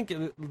 And I think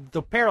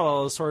the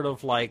parallel is sort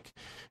of like,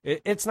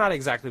 it's not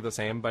exactly the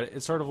same, but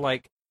it's sort of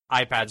like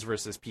iPads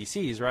versus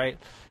PCs, right?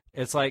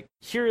 It's like,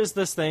 here is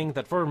this thing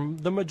that for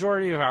the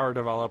majority of our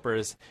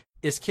developers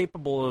is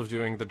capable of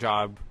doing the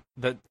job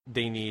that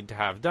they need to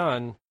have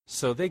done.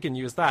 so they can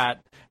use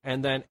that,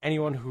 and then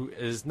anyone who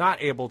is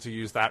not able to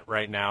use that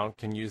right now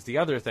can use the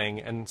other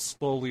thing, and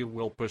slowly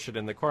we'll push it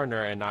in the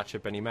corner and not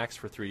ship any mechs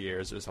for 3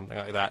 years or something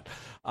like that.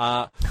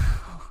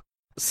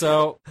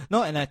 So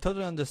no, and I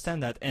totally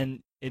understand that, and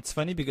it's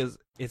funny because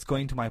it's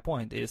going to my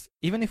point is,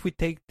 even if we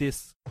take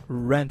this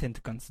rent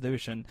into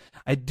consideration,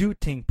 I do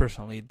think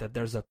personally that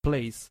there's a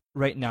place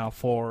right now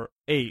for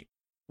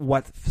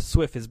what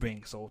Swift is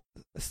bringing. So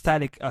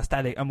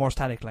a more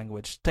static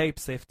language, tape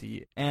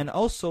safety, and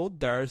also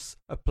there's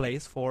a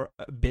place for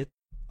a bit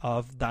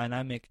of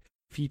dynamic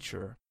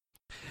feature.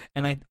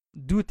 And I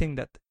do think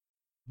that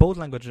both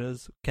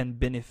languages can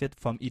benefit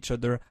from each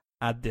other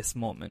at this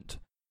moment.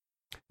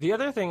 The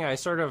other thing I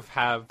sort of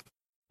have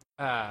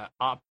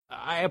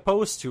I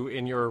oppose to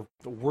in your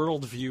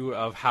worldview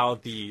of how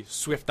the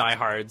Swift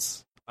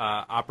diehards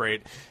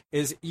operate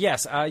is,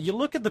 yes, you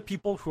look at the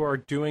people who are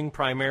doing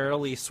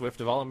primarily Swift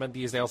development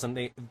these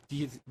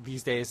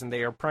days, and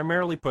they are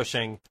primarily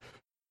pushing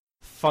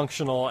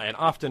functional and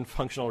often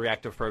functional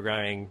reactive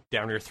programming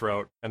down your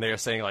throat, and they are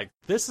saying like,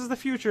 this is the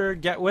future,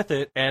 get with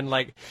it. And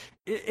like,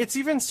 it's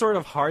even sort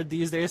of hard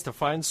these days to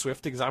find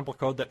Swift example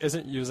code that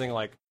isn't using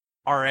like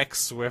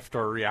RX Swift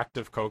or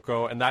Reactive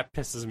Cocoa, and that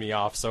pisses me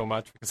off so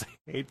much because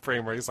I hate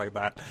frameworks like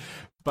that.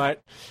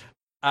 But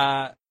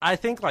I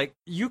think like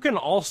you can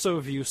also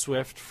view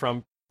Swift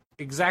from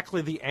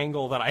exactly the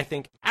angle that I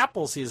think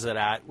Apple sees it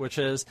at, which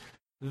is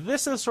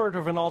this is sort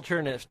of an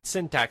alternate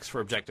syntax for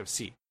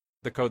Objective-C,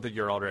 the code that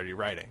you're already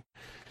writing.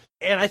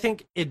 And I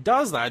think it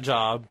does that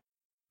job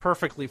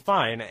perfectly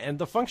fine, and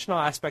the functional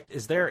aspect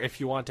is there if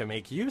you want to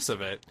make use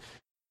of it.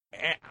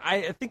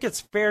 I think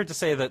it's fair to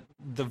say that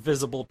the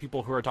visible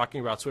people who are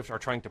talking about Swift are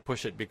trying to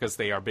push it because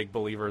they are big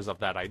believers of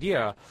that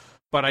idea,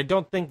 but I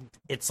don't think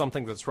it's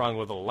something that's wrong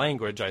with the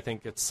language. I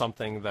think it's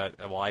something that,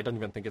 well, I don't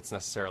even think it's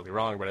necessarily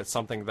wrong, but it's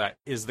something that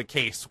is the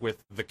case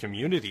with the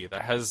community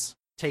that has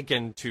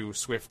taken to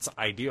Swift's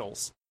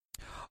ideals.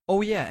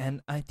 Oh yeah,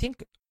 and I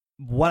think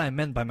what I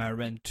meant by my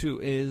rant too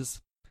is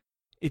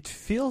it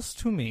feels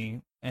to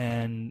me,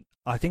 and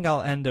I think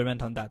I'll end the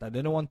rant on that. I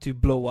didn't want to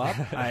blow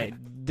up. I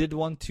did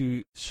want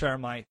to share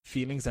my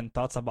feelings and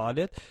thoughts about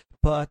it.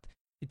 But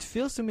it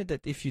feels to me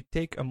that if you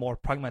take a more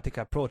pragmatic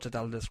approach that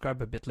I'll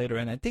describe a bit later,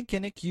 and I think,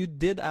 Yannick, you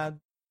did add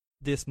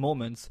these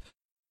moments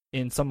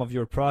in some of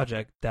your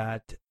project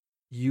that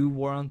you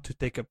want to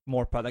take a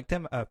more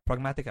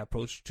pragmatic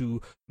approach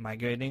to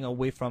migrating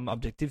away from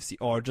Objective-C,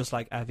 or just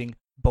like having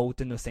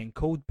both in the same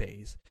code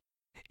base.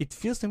 It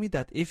feels to me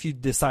that if you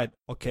decide,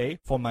 okay,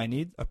 for my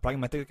need, a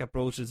pragmatic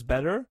approach is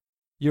better,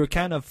 you're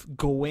kind of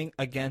going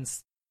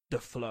against the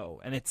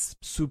flow, and it's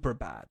super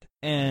bad.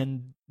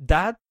 And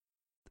that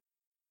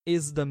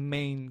is the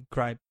main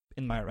gripe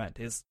in my rant,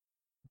 is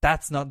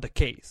that's not the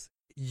case.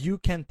 You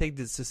can take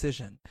this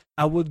decision.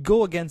 I would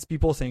go against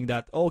people saying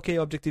that, okay,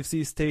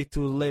 Objective-C stay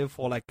to live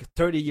for like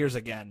 30 years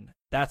again.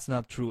 That's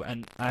not true,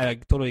 and I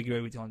totally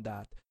agree with you on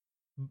that.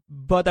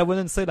 But I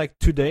wouldn't say like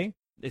today,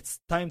 it's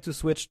time to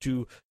switch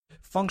to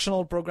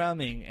functional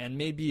programming and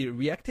maybe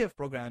reactive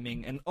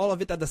programming and all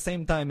of it at the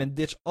same time, and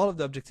ditch all of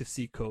the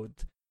Objective-C code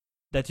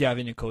that you have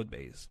in your code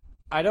base.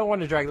 I don't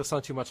want to drag this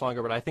on too much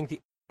longer, but I think the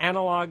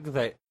analog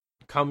that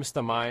comes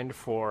to mind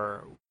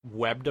for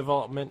web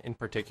development in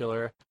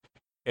particular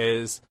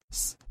is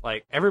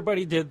like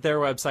everybody did their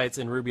websites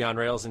in Ruby on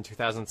Rails in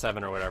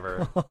 2007 or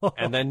whatever,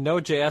 and then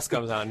Node.js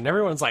comes out and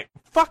everyone's like,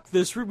 fuck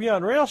this Ruby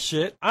on Rails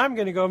shit, I'm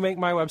going to go make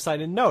my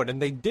website in Node,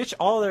 and they ditch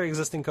all their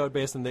existing code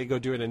base and they go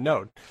do it in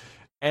Node.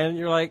 And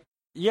you're like,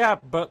 yeah,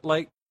 but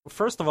like,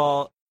 first of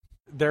all,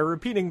 they're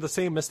repeating the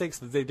same mistakes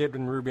that they did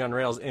in Ruby on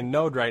Rails in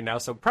Node right now,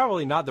 so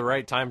probably not the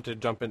right time to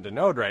jump into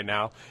Node right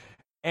now.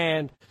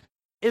 And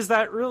is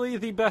that really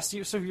the best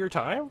use of your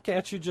time?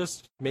 Can't you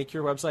just make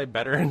your website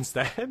better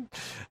instead?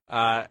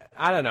 I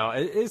don't know.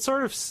 It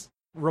sort of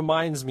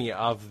reminds me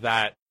of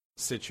that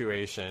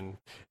situation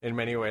in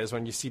many ways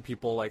when you see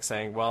people like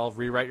saying, well,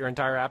 rewrite your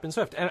entire app in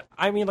Swift. And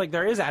I mean, like,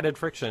 there is added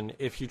friction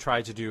if you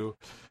try to do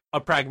a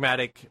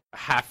pragmatic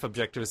half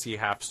Objective-C,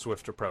 half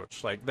Swift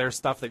approach. Like, there's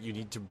stuff that you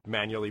need to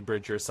manually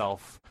bridge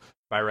yourself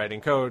by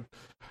writing code.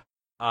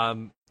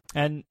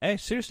 And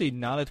seriously,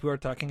 now that we're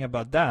talking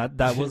about that,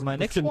 that was my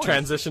next point.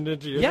 Transition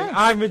into your thing.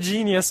 I'm a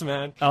genius,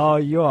 man. Oh,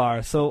 you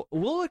are. So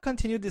we'll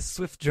continue this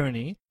Swift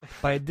journey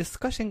by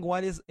discussing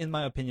what is, in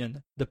my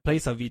opinion, the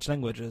place of each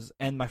languages.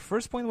 And my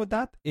first point with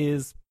that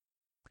is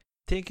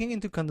taking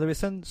into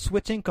consideration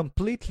switching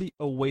completely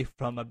away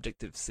from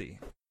Objective-C.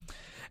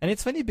 And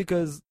it's funny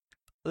because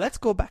let's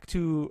go back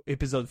to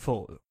episode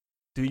 4.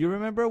 Do you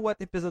remember what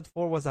episode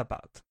 4 was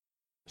about?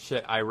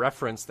 Shit, I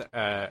referenced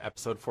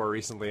episode 4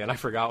 recently, and I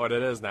forgot what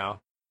it is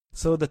now.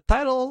 So the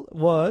title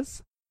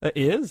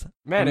is...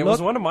 Man, it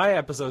was one of my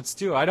episodes,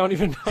 too. I don't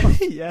even know.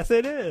 Yes,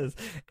 it is.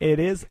 It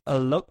is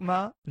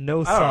Alokma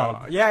no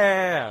Sub. Oh,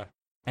 yeah.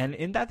 And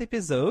in that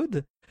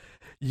episode,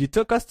 you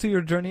took us to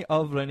your journey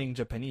of learning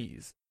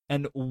Japanese.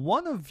 And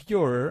one of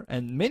your,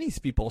 and many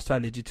people's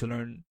strategy to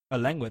learn a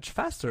language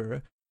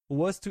faster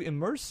was to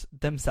immerse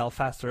themselves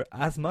faster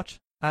as much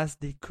as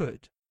they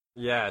could.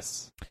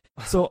 Yes.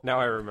 So Now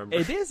I remember.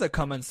 it is a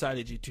common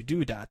strategy to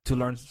do that, to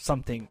learn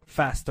something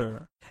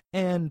faster.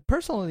 And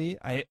personally,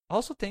 I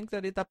also think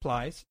that it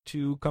applies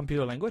to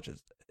computer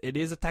languages. It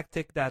is a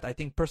tactic that I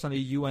think personally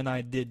you and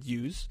I did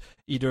use,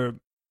 either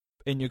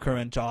in your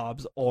current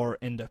jobs or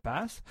in the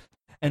past.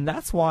 And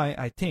that's why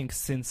I think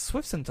since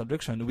Swift's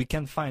introduction, we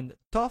can find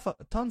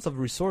tons of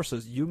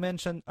resources. You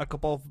mentioned a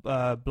couple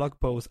of blog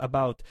posts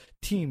about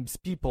teams,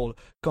 people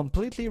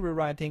completely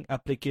rewriting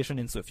application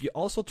in Swift. You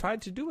also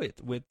tried to do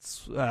it with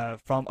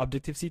from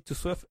Objective-C to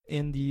Swift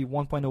in the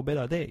 1.0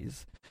 beta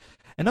days.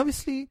 And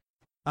obviously,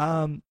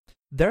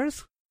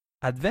 there's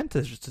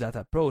advantages to that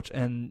approach,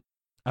 and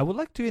I would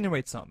like to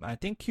enumerate some. I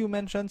think you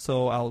mentioned,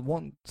 so I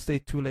won't stay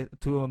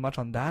too much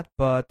on that,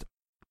 but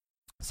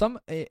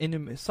some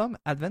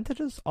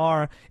advantages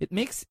are it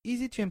makes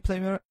easy to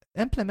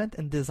implement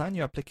and design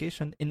your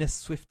application in a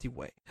Swifty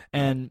way.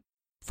 And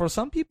for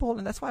some people,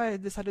 and that's why I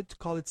decided to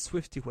call it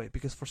Swifty way,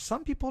 because for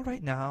some people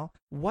right now,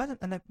 what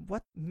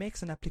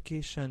makes an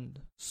application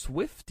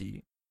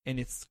Swifty in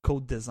its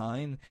code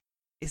design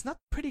is not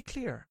pretty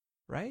clear,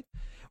 right?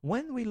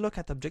 When we look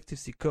at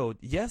Objective-C code,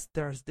 yes,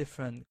 there's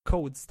different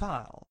code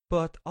style,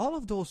 but all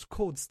of those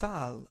code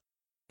style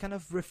kind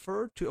of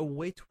refer to a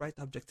way to write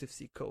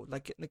Objective-C code.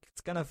 Like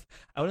it's kind of,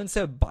 I wouldn't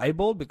say a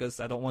Bible, because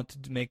I don't want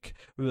to make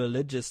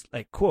religious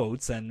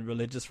quotes and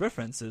religious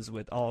references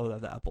with all of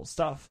the Apple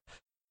stuff.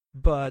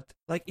 But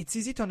it's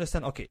easy to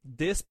understand, okay,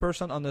 this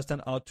person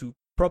understands how to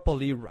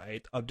properly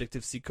write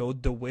Objective-C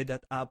code the way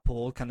that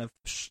Apple kind of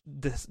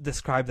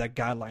describe their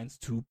guidelines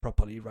to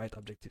properly write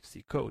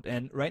Objective-C code.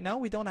 And right now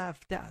we don't have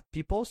that.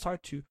 People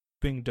start to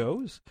bring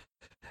those,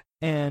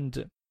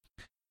 and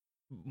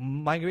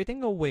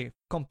migrating away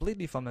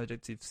completely from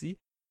Objective-C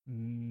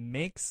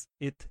makes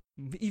it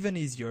even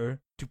easier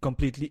to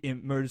completely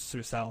immerse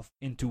yourself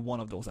into one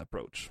of those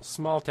approaches.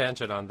 Small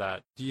tangent on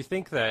that. Do you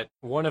think that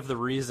one of the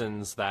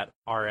reasons that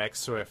RX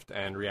Swift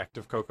and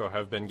Reactive Cocoa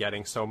have been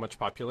getting so much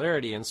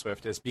popularity in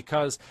Swift is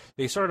because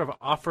they sort of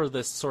offer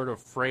this sort of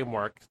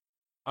framework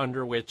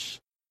under which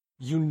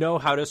you know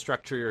how to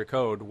structure your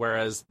code,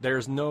 whereas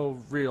there's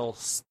no real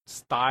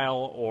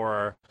style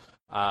or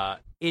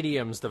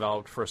idioms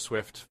developed for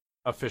Swift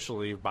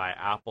officially by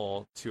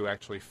Apple to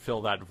actually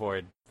fill that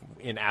void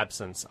in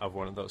absence of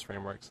one of those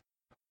frameworks?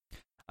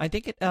 I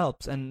think it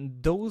helps,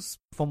 and those,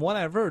 from what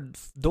I've heard,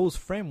 those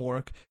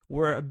framework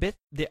were a bit,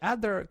 they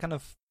add their kind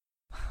of,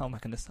 oh my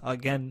goodness,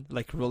 again,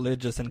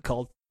 religious and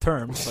cult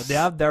terms, but they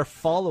have their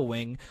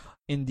following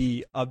in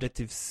the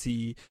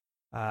Objective-C,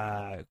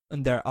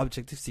 in their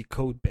Objective-C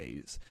code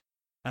base.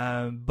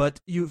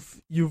 But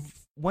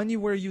when you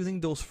were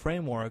using those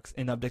frameworks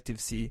in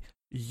Objective-C,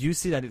 you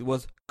see that it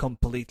was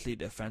completely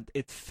different.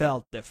 It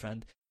felt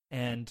different.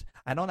 And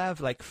I don't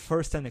have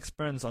first-hand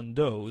experience on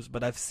those,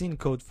 but I've seen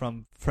code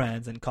from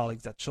friends and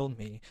colleagues that showed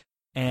me.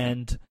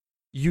 And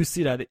you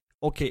see that,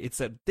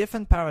 it's a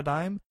different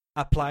paradigm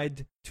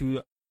applied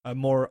to a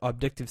more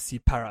Objective-C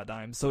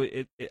paradigm. So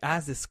it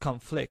has this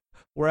conflict.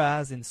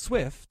 Whereas in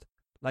Swift,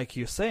 like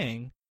you're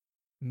saying,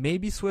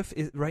 maybe Swift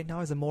right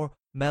now is a more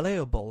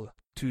malleable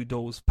to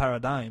those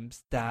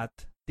paradigms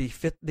that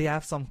they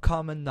have some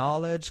common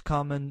knowledge,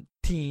 common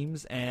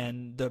themes,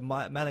 and the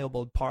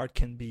malleable part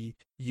can be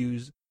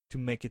used to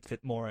make it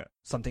fit more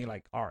something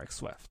like RX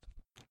Swift.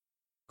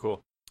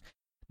 Cool.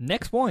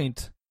 Next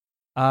point,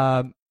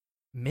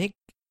 make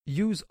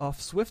use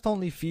of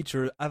Swift-only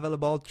feature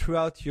available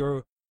throughout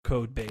your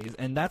code base.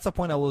 And that's a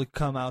point that will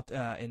come out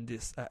in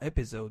this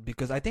episode,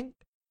 because I think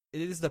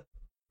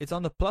it's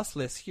on the plus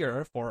list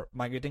here for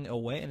migrating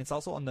away, and it's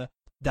also on the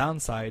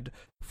downside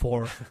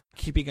for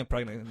keeping a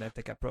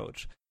pragmatic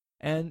approach.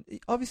 And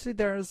obviously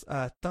there's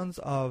tons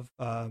of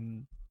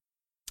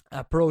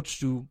approach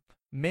to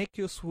make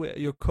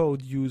your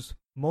code use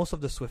most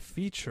of the Swift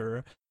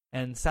feature,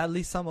 and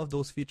sadly some of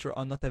those features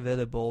are not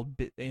available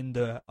in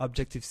the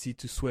Objective-C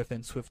to Swift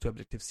and Swift to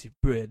Objective-C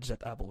bridge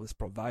that Apple is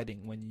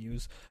providing when you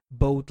use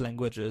both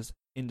languages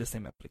in the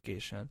same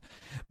application.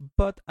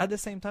 But at the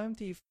same time,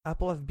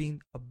 Apple have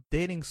been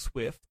updating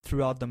Swift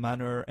throughout the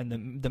minor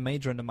and the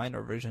major and the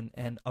minor version,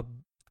 and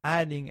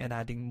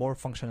adding more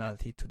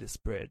functionality to this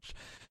bridge.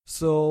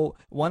 So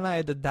when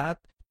I did that,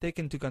 take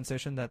into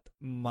consideration that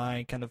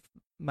my kind of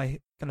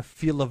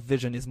field of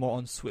vision is more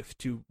on Swift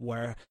 2,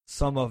 where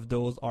some of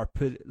those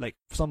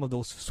some of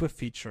those Swift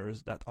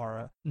features that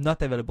are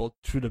not available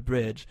through the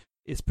bridge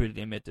is pretty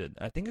limited.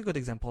 I think a good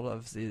example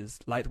of this is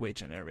lightweight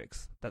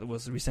generics that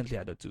was recently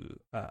added to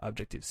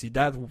Objective-C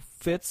that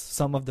fits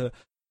some of the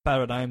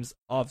paradigms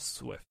of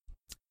Swift.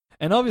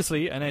 And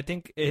obviously, and I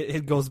think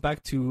it goes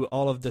back to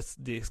all of the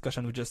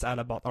discussion we just had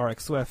about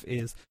RX Swift,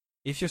 is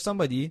if you're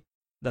somebody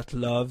that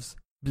loves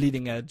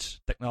bleeding edge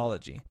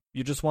technology,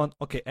 you just want,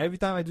 every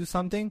time I do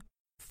something,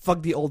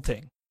 fuck the old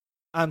thing,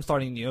 I'm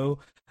starting new.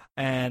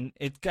 And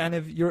it kind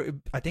of,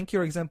 I think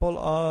your example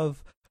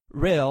of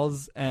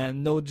Rails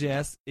and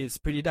Node.js is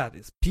pretty that.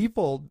 Is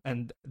people,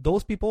 and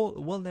those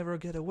people will never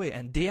get away,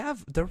 and they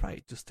have the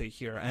right to stay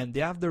here, and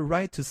they have the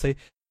right to say,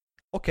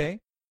 okay,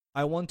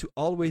 I want to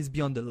always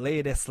be on the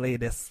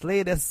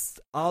latest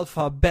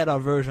alpha beta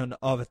version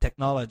of a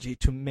technology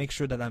to make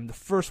sure that I'm the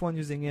first one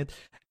using it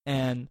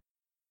and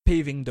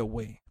paving the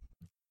way.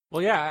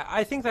 Well, yeah,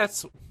 I think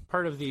that's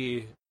part of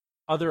the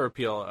other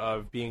appeal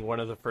of being one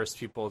of the first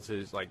people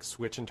to like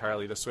switch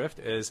entirely to Swift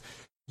is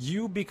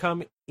you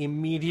become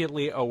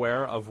immediately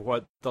aware of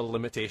what the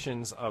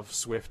limitations of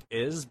Swift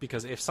is,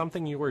 because if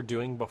something you were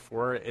doing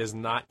before is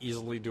not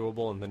easily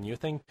doable in the new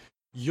thing,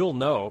 you'll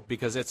know,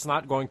 because it's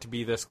not going to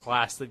be this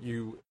class that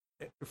you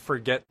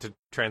forget to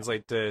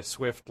translate to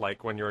Swift,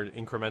 like when you're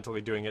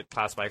incrementally doing it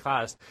class by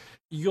class.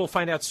 You'll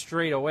find out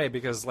straight away,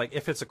 because like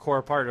if it's a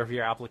core part of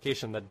your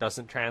application that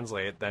doesn't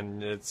translate,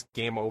 then it's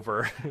game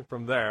over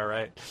from there,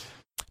 right?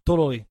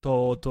 Totally.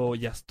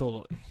 Yes,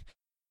 totally.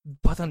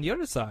 But on the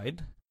other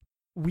side,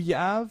 we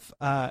have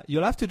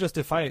you'll have to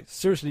justify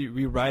seriously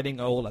rewriting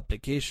a whole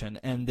application,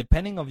 and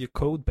depending on your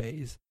code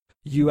base,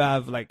 you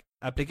have like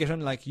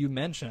application like you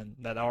mentioned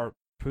that are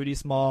pretty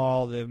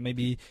small.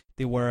 Maybe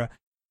they were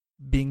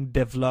being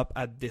developed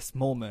at this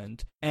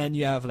moment, and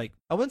you have like,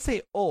 I wouldn't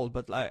say old,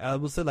 but like I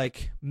would say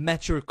like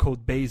mature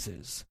code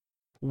bases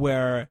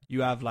where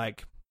you have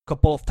like a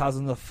couple of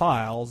thousands of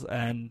files,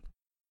 and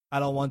I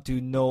don't want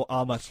to know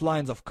how much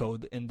lines of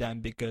code in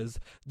them because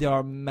they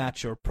are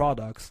mature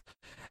products.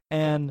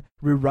 And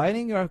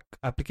rewriting your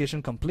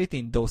application completely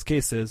in those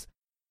cases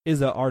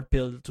is a hard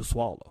pill to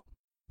swallow.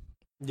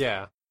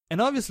 Yeah.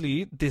 And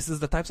obviously, this is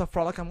the types of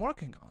product I'm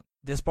working on.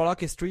 This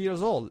product is 3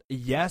 years old.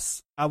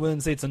 Yes, I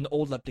wouldn't say it's an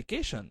old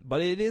application,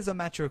 but it is a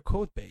mature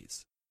code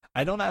base.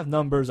 I don't have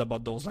numbers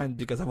about those lines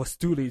because I was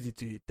too lazy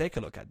to take a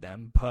look at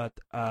them. But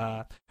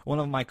one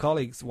of my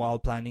colleagues, while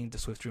planning the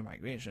Swift 3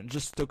 migration,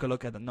 just took a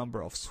look at the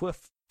number of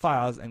Swift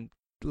files and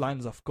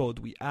lines of code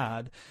we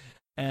add,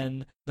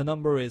 and the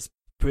number is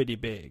pretty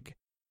big.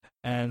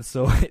 And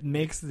so it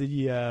makes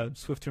the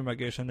Swift 3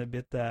 migration a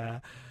bit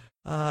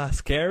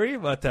scary,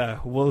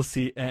 but we'll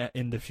see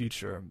in the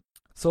future.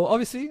 So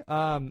obviously,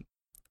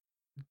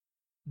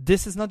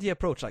 this is not the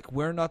approach. Like,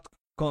 we're not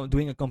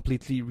doing a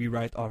completely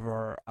rewrite of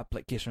our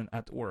application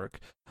at work.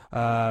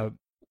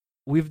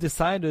 We've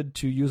decided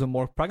to use a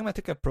more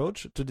pragmatic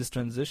approach to this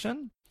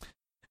transition,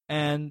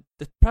 and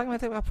the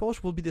pragmatic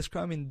approach will be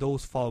described in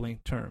those following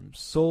terms.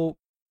 So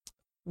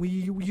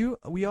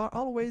we are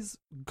always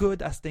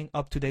good at staying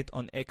up to date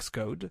on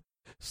Xcode.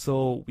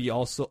 So we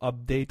also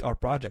update our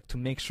project to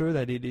make sure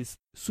that it is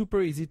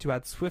super easy to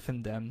add Swift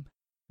in them,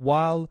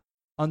 while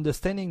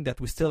understanding that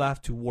we still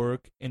have to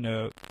work in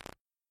a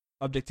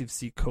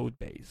Objective-C code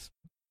base.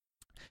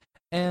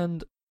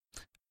 And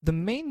the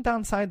main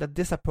downside that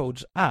this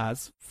approach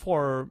has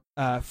for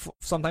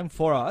sometimes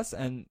for us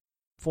and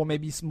for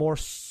maybe more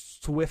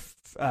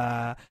Swift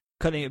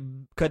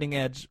cutting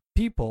edge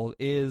people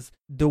is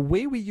the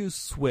way we use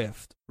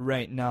Swift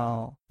right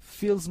now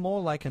feels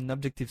more like an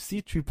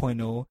Objective-C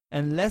 3.0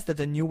 and less than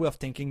the new way of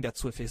thinking that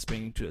Swift is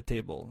bringing to the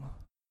table.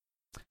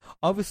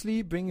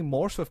 Obviously, bringing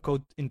more Swift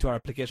code into our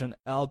application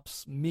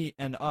helps me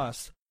and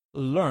us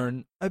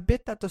learn a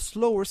bit at a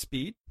slower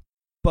speed,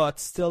 but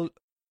still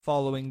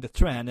following the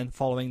trend and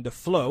following the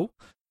flow,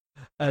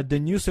 the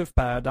new Swift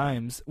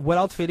paradigms,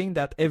 without feeling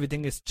that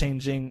everything is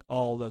changing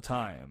all the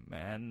time.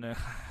 And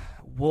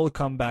we'll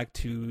come back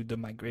to the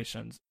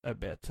migrations a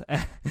bit.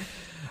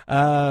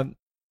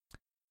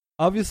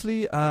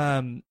 Obviously,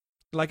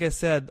 like I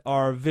said,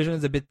 our vision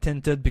is a bit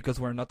tinted because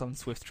we're not on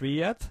Swift 3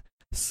 yet.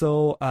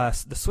 So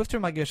the Swift 3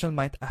 migration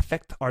might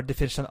affect our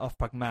definition of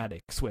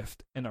pragmatic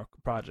Swift in our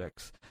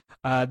projects.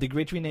 The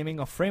great renaming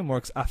of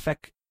frameworks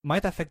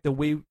might affect the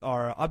way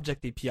our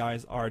object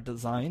APIs are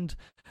designed,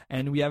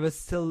 and we haven't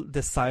still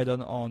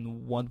decided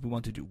on what we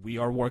want to do. We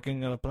are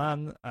working on a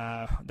plan.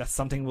 That's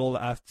something we'll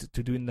have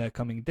to do in the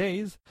coming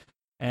days,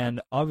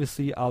 and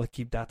obviously I'll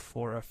keep that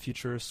for a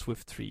future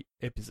Swift 3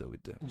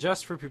 episode.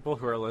 Just for people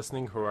who are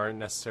listening who aren't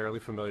necessarily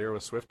familiar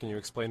with Swift, can you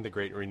explain the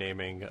great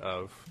renaming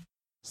of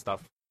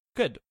stuff?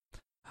 Good.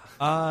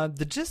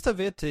 The gist of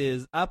it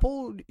is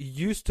Apple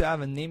used to have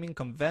a naming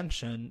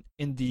convention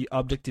in the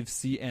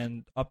Objective-C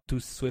and up to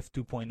Swift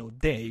 2.0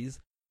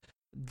 days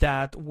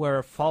that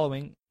were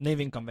following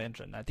naming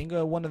convention. I think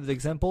one of the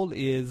example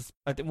is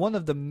one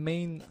of the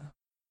main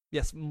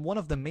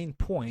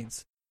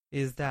points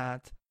is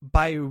that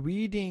by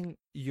reading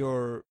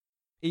your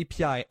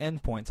API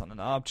endpoints on an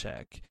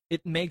object,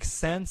 it makes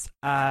sense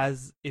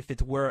as if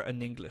it were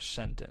an English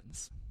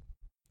sentence.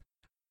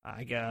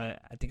 I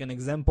think an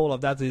example of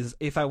that is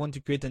if I want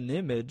to create an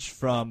image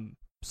from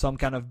some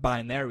kind of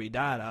binary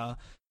data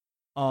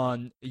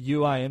on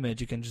UI image,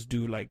 you can just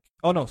do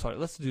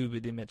let's do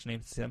with image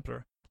name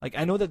simpler. Like,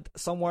 I know that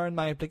somewhere in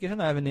my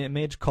application I have an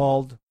image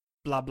called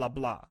blah blah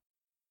blah.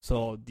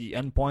 So the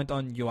endpoint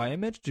on UI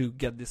image to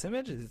get this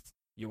image is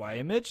UI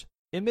image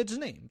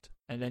named,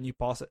 and then you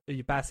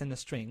pass in a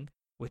string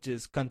which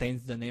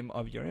contains the name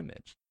of your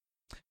image.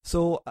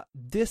 So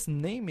this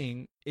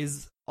naming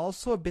is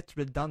also a bit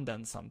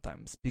redundant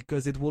sometimes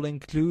because it will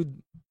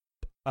include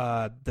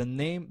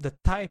the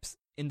types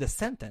in the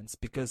sentence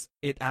because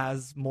it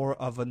has more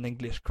of an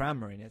English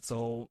grammar in it.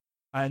 So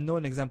I know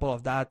an example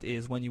of that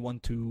is when you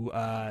want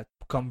to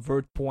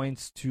convert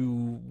points to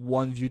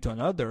one view to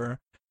another.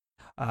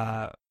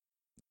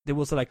 They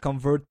will say like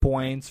convert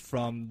points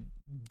from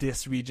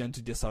this region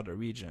to this other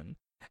region.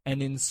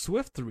 And in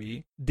Swift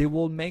 3, they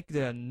will make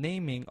the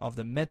naming of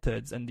the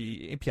methods and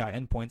the API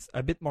endpoints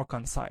a bit more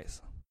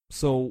concise.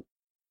 So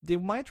they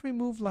might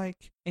remove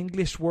like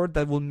English word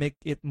that will make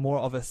it more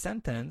of a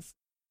sentence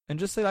and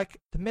just say like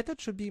the method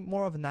should be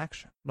more of an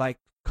action, like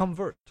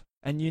convert.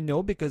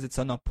 And because it's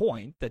on a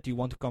point that you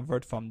want to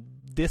convert from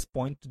this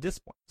point to this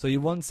point. So you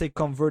won't say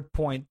convert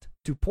point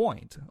to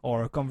point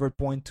or convert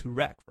point to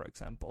rec, for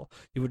example.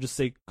 You would just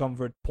say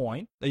convert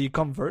point, you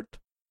convert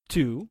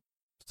to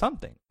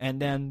something.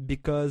 And then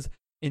because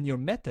in your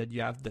method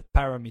you have the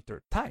parameter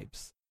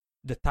types,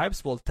 the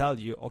types will tell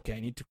you, okay,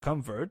 I need to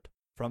convert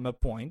from a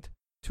point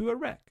to a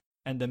rec.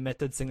 And the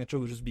method signature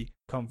will just be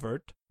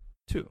convert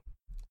to.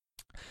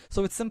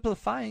 So it's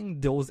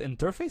simplifying those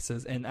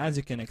interfaces, and as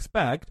you can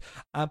expect,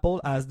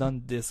 Apple has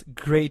done this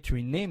great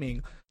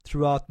renaming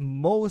throughout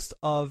most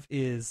of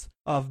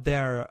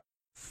their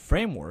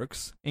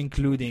frameworks,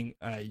 including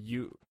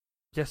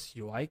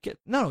UIKit.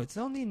 No, it's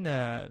only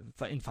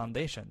in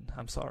Foundation.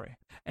 I'm sorry,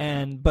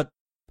 but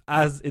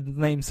as its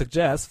name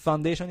suggests,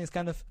 Foundation is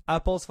kind of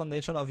Apple's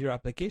foundation of your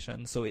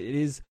application, so it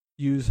is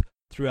used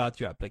throughout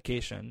your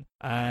application.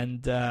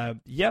 And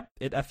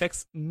it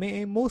affects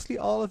mostly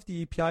all of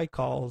the API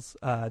calls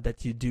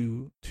that you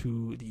do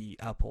to the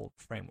Apple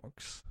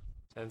frameworks.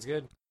 Sounds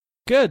good.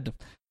 Good.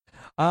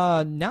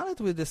 Now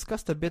that we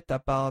discussed a bit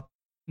about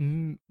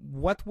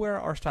what were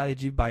our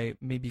strategy by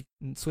maybe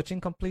switching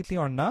completely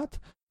or not,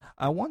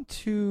 I want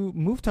to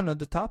move to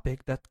another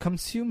topic that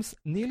consumes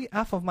nearly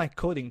half of my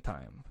coding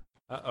time.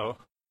 Uh-oh.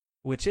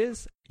 Which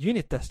is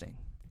unit testing.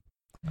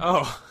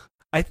 Oh.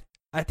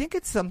 I think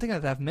it's something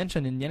that I've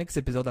mentioned in Yannick's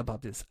episode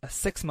about this, a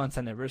 6 months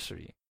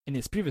anniversary in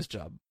his previous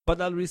job, but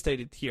I'll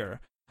restate it here.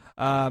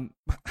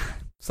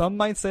 Some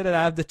might say that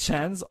I have the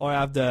chance or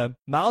I have the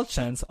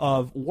malchance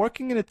of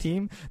working in a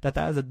team that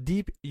has a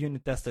deep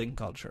unit testing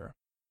culture.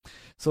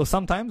 So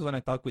sometimes when I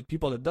talk with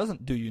people that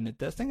doesn't do unit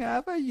testing, I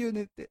have a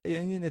unit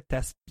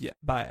test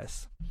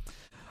bias.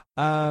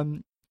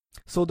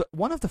 So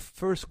one of the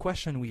first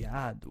questions we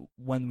had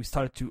when we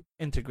started to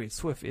integrate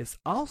Swift is,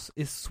 how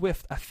is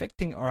Swift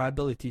affecting our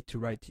ability to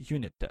write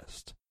unit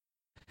tests?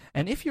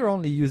 And if you're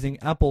only using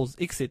Apple's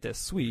XATest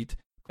suite,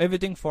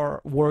 everything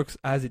works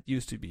as it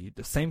used to be.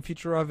 The same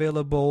feature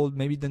available,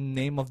 maybe the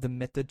name of the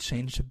method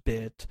changed a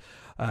bit.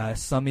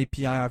 Some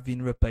API have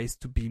been replaced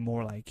to be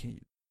more like,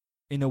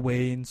 in a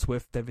way in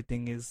Swift,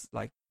 everything is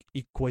like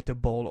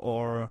equatable,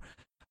 or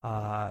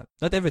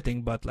not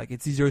everything, but like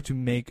it's easier to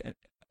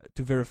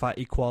verify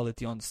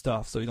equality on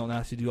stuff, so you don't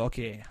have to do,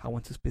 okay, I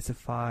want to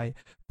specify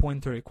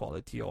pointer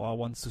equality, or I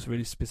want to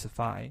really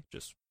specify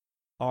just,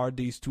 are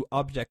these two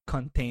objects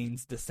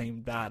contains the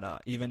same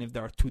data, even if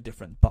there are two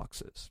different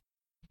boxes.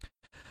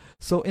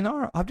 So in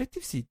our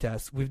Objective-C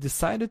test, we've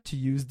decided to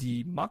use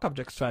the mock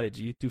object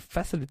strategy to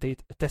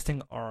facilitate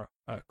testing our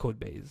code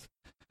base.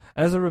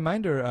 As a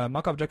reminder,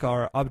 mock objects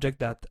are objects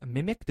that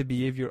mimic the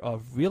behavior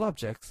of real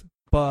objects,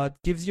 but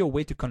gives you a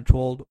way to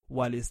control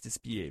what is this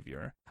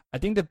behavior. I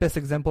think the best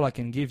example I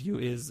can give you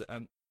is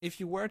if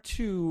you were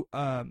to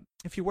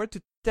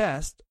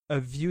test a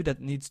view that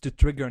needs to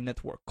trigger a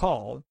network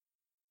call,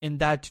 in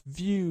that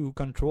view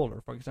controller,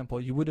 for example,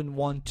 you wouldn't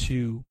want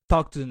to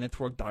talk to the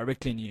network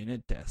directly in your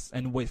unit test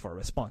and wait for a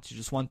response. You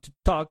just want to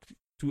talk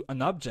to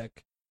an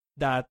object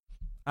that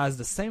has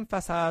the same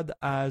facade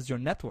as your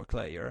network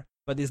layer,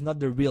 but is not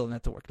the real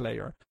network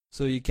layer.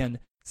 So you can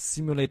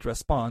simulate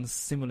response,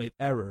 simulate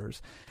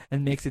errors,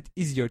 and makes it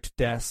easier to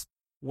test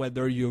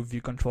whether your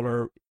view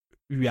controller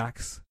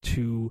reacts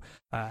to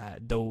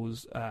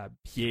those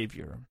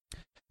behavior.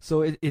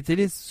 So it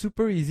is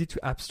super easy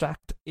to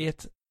abstract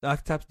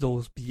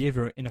those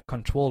behavior in a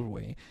controlled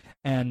way,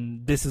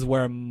 and this is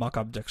where mock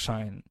objects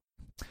shine.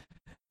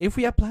 If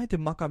we apply the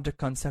mock object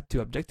concept to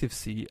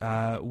Objective-C,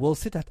 we'll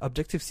see that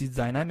Objective-C's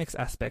dynamics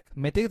aspect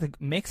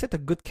makes it a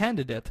good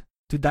candidate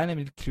to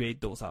dynamically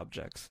create those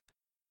objects.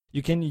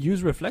 You can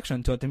use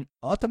reflection to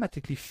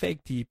automatically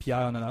fake the API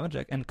on an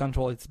object and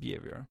control its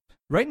behavior.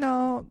 Right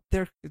now,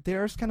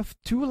 there's kind of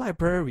two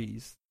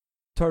libraries,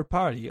 third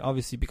party,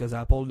 obviously, because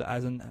Apple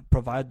doesn't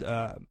provide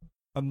a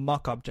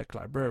mock object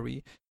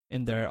library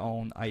in their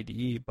own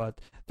IDE,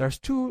 but there's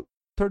two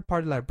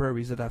third-party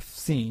libraries that I've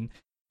seen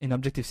in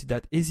Objective-C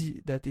that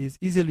is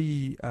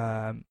easily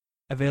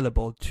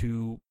available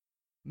to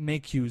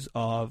make use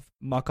of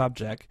mock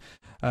object,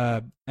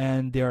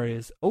 and there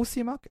is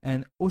OCMock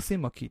and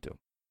OCMockito.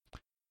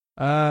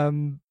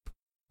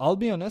 I'll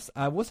be honest,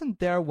 I wasn't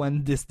there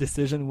when this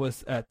decision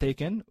was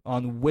taken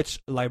on which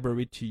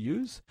library to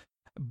use,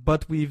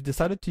 but we've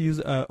decided to use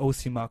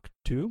OCMock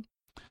too.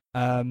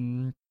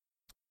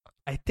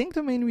 I think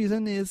the main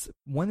reason is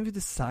when we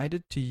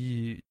decided to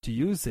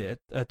use it,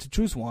 to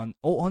choose one,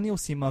 only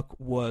OCMock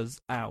was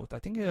out. I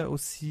think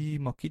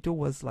OCMockito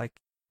was like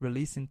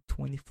released in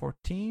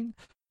 2014,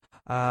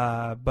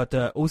 but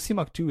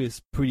OCMock 2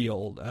 is pretty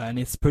old and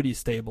it's pretty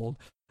stable.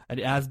 And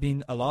it has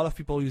been a lot of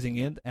people using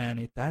it, and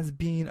it has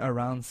been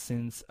around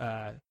since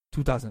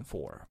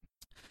 2004.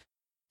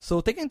 So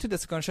taking into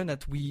discussion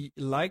that we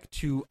like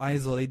to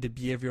isolate the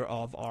behavior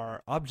of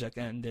our object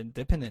and the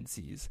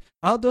dependencies,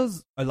 how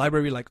does a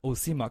library like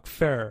OCMUC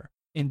fare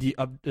in the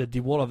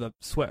world of the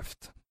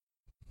Swift?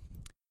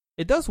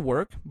 It does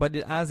work, but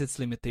it has its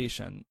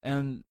limitation.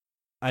 And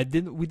we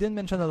didn't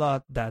mention a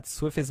lot that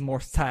Swift is more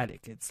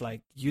static. It's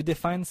like you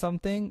define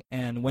something,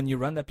 and when you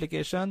run the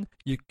application,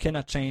 you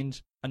cannot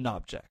change an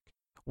object.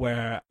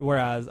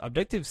 Whereas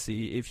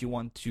Objective-C, if you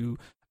want to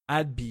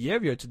add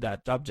behavior to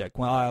that object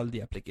while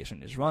the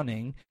application is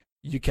running,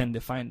 you can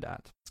define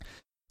that.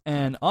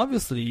 And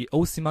obviously,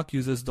 OCMUC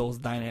uses those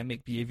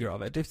dynamic behavior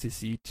of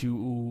Objective-C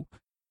to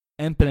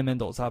implement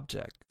those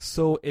objects.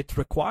 So it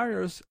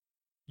requires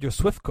your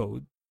Swift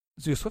code,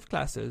 your Swift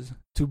classes,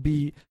 to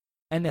be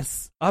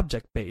NS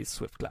object-based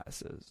Swift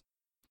classes.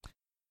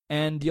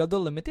 And the other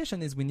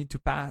limitation is we need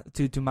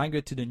to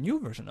migrate to the new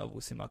version of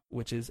OCMUC,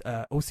 which is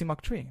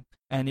OCMUC 3.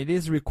 And it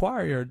is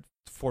required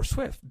for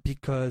Swift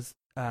because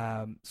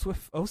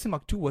Swift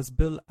OCMUC 2 was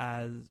built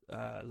as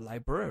a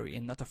library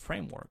and not a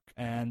framework.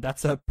 And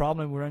that's a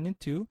problem we run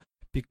into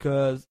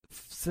because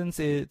since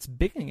its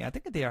beginning, I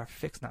think they are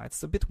fixed now.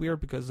 It's a bit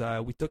weird because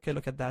we took a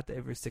look at that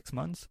every 6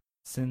 months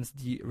since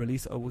the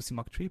release of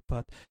OCMUC 3,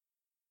 but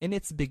in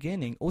its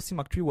beginning,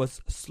 OCMUC 3 was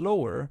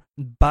slower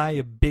by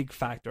a big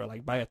factor,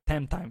 like by a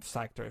 10 times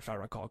factor, if I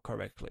recall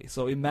correctly.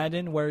 So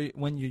imagine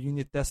when your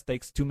unit test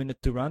takes 2 minutes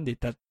to run, they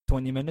take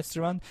 20 minutes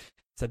to run.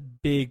 It's a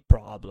big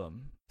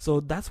problem. So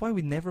that's why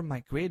we never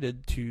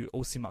migrated to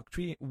OCMUC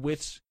 3,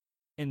 which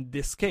in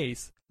this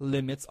case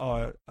limits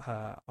our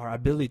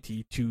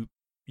ability to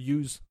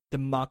use the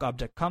mock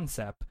object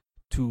concept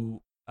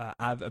to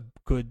have a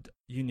good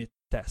unit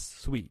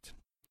test suite.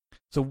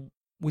 So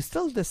we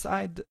still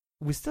decided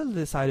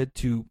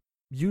to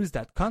use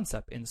that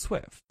concept in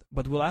Swift,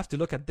 but we'll have to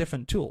look at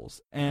different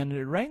tools.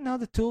 And right now,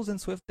 the tools in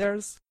Swift,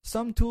 there's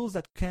some tools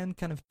that can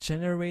kind of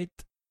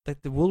generate,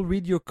 that will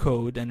read your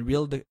code and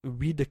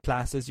read the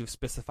classes you've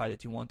specified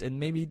that you want, and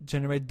maybe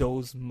generate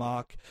those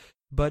mock,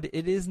 but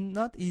it is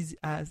not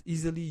as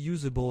easily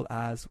usable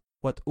as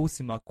what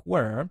OCMUC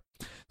were.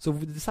 So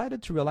we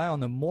decided to rely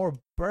on a more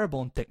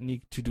bare-bone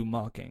technique to do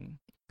mocking.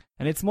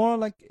 And it's more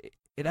like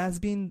it has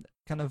been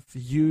kind of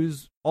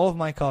used. All of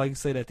my colleagues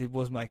say that it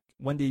was like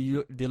when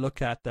they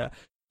look at the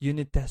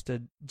unit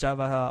tested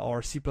Java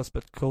or C++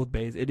 code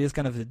base, it is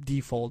kind of the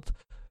default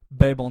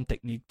bare-bone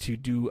technique to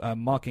do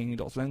mocking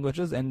those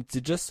languages, and it's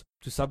just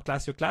to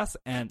subclass your class,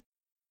 and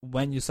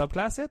when you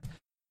subclass it,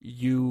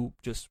 you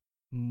just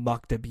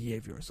mock the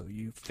behavior. So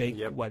you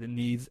fake what it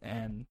needs,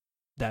 and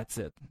that's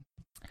it.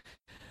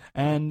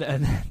 And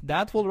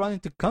that will run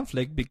into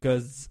conflict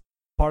because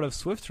part of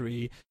Swift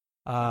 3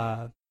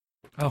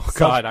 oh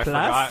God, I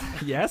forgot.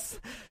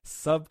 Yes,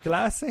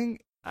 subclassing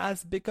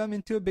has become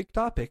into a big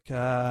topic.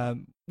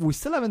 We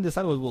still haven't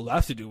decided what we'll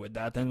have to do with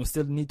that, and we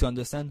still need to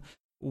understand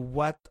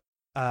what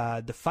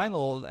the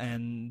final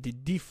and the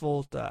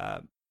default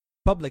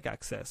public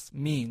access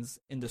means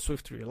in the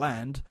Swift 3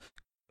 land,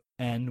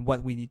 and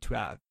what we need to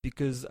have.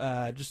 Because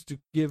just to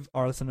give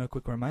our listener a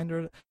quick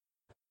reminder,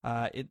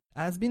 it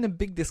has been a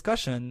big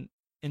discussion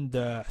in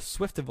the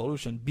Swift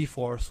evolution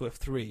before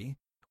Swift 3,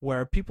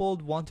 where people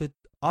wanted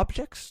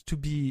objects to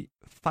be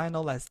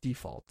final as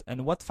default.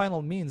 And what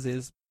final means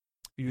is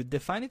you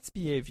define its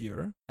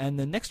behavior, and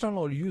an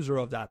external user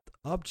of that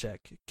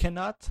object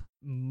cannot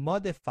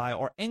modify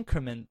or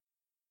increment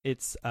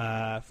its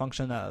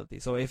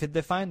functionality. So if it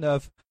defined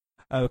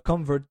a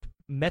convert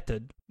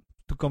method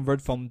to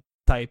convert from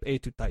type A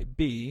to type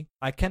B,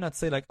 I cannot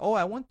say like, oh,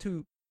 I want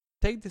to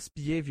take this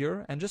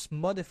behavior and just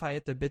modify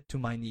it a bit to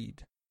my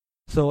need.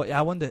 So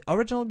I want the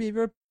original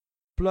behavior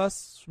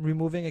plus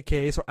removing a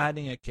case or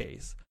adding a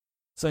case.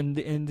 So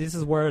in this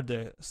is where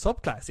the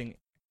subclassing,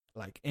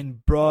 like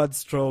in broad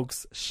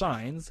strokes,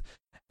 shines.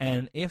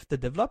 And if the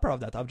developer of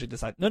that object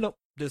decides, no,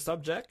 this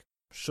object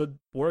should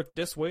work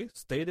this way,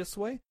 stay this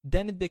way,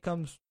 then it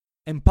becomes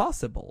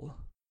impossible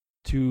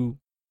to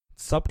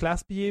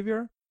subclass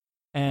behavior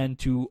and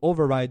to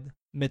override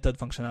method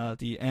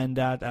functionality. And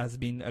that has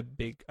been a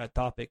big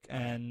topic.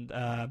 And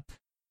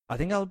I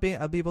think I'll be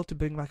able to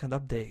bring back an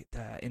update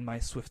in my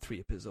Swift 3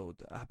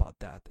 episode about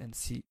that and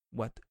see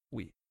what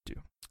we do.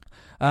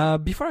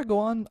 Before I go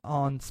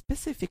on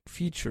specific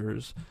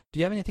features, do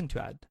you have anything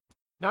to add?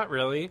 Not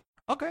really.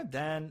 Okay,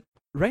 then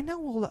right now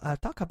we'll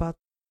talk about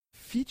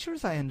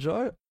features I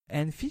enjoy,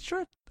 and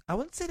feature I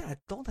wouldn't say that I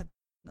don't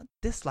not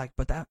dislike,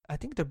 but I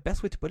think the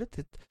best way to put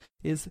it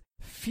is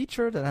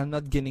feature that I'm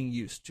not getting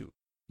used to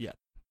yet.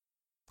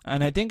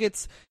 And I think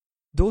it's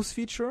those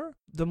features,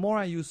 the more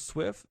I use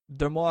Swift,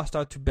 the more I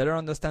start to better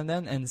understand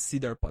them and see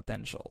their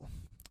potential.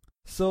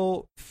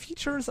 So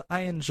features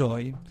I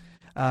enjoy.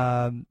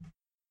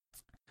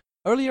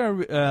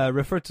 Earlier I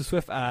referred to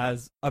Swift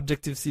as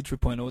Objective-C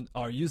 3.0,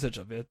 our usage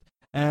of it.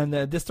 And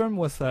this term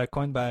was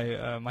coined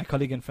by my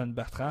colleague and friend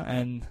Bertrand.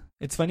 And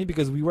it's funny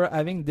because we were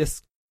having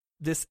this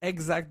this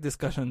exact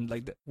discussion,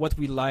 like what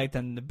we liked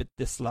and a bit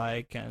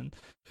dislike, and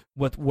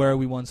where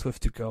we want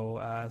Swift to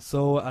go.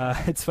 So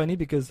it's funny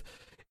because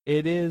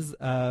it is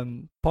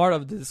part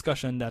of the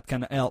discussion that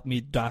can help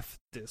me draft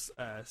this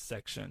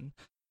section.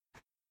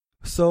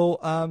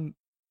 So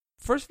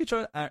first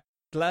feature I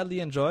gladly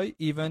enjoy,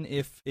 even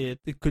if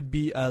it could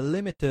be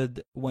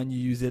limited when you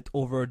use it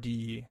over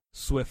the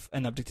Swift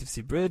and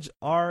Objective-C bridge,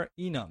 are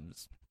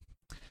enums.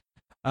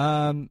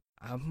 I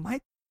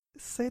might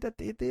say that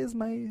it is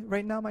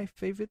right now my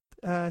favorite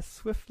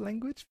Swift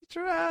language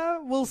feature.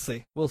 We'll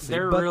see.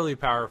 They're really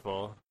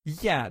powerful.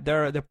 Yeah,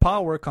 their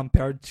power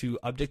compared to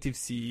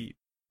Objective-C,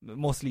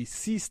 mostly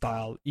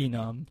C-style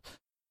enum,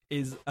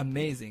 is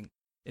amazing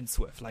in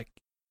Swift. Like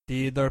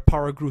their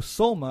power grew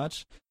so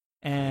much,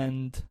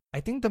 and I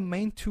think the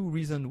main two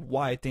reasons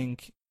why I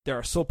think they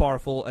are so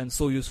powerful and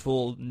so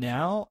useful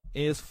now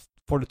is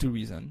for the two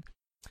reasons.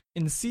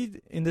 In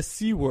the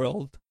C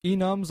world,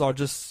 enums are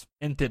just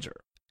integer,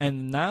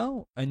 and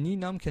now an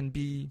enum can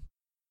be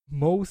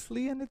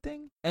mostly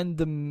anything. And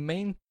the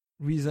main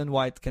reason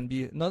why it can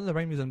be, not the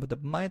main reason, but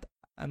the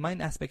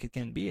main aspect it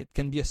can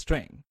be a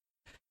string.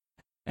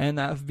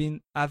 And I've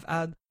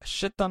had a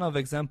shit ton of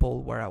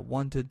example where I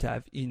wanted to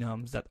have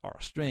enums that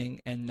are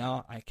string, and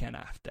now I can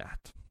have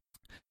that.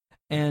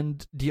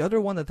 And the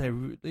other one that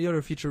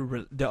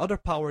the other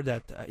power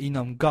that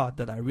enum got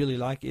that I really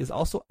like is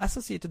also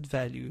associated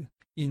value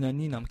in an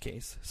enum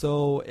case.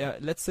 So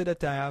let's say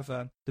that I have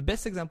the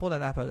best example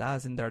that Apple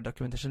has in their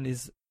documentation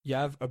is you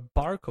have a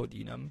barcode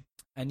enum,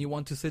 and you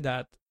want to say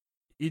that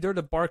either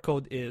the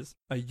barcode is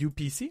a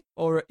UPC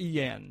or an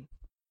EAN.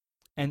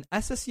 And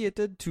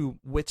associated to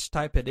which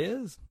type it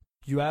is,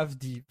 you have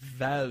the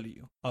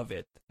value of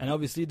it. And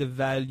obviously the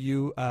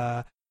value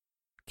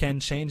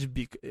can change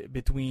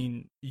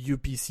between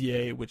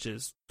UPC-A, which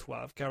is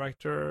 12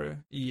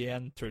 character,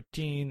 EAN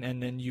 13,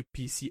 and then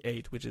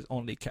UPC-8, which is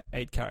only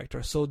 8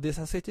 characters. So this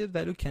associated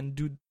value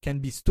can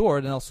be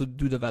stored and also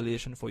do the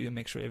validation for you,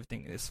 make sure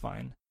everything is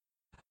fine.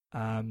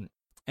 And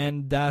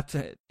that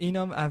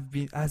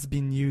enum has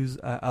been used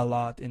a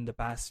lot in the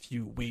past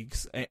few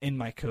weeks in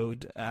my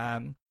code.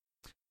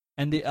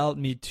 And they helped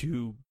me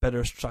to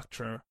better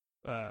structure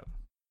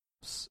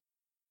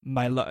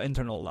my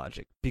internal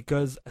logic,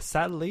 because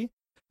sadly,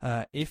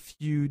 if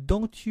you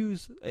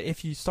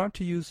start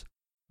to use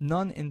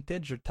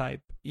non-integer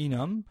type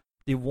enum,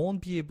 they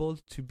won't be able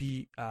to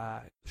be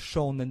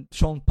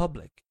shown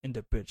public in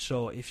the bridge.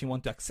 So if you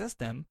want to access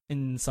them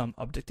in some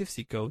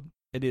Objective-C code,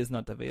 it is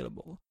not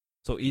available.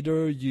 So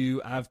either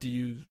you have to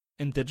use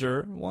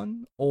integer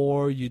one,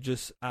 or you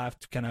just have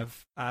to kind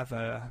of have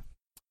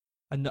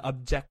an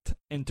object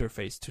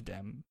interface to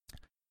them.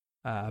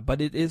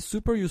 But it is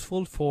super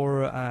useful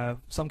for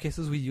some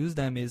cases we use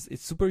them.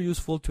 It's super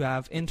useful to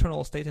have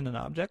internal state in an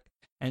object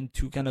and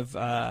to kind of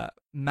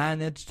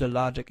manage the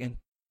logic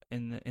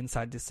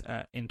inside this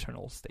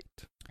internal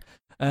state.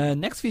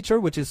 Next feature,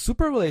 which is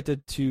super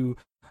related to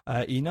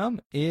enum,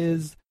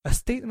 is a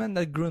statement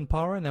that grew in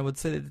power, and I would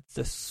say that it's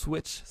a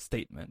switch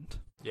statement.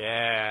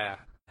 Yeah.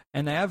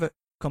 And I have a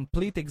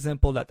complete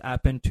example that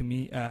happened to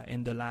me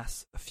in the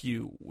last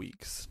few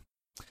weeks.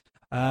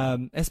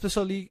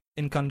 Especially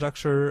in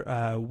conjecture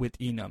with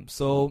enum.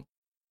 So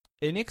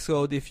in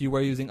Xcode, if you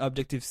were using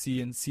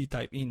Objective-C and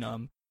C-type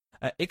enum,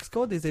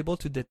 Xcode is able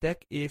to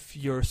detect if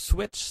your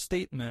switch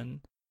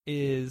statement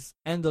is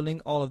handling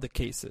all of the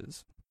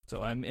cases.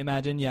 So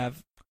imagine you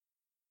have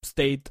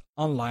state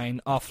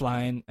online,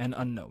 offline, and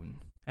unknown.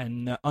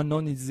 And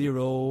unknown is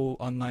 0,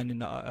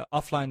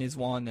 offline is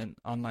 1, and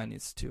online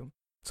is 2.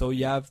 So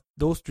you have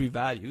those 3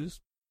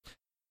 values.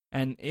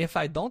 And if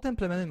I don't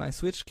implement in my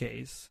switch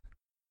case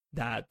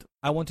that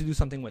I want to do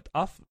something with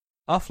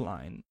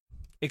offline,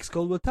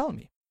 Xcode will tell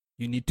me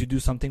you need to do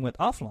something with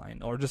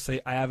offline, or just say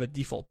I have a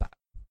default path.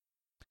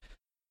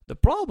 The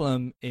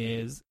problem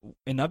is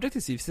in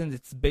Objective-C, since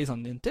it's based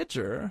on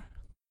integer,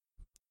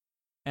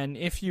 and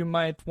if you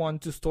might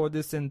want to store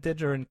this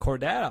integer in core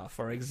data,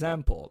 for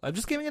example, I'm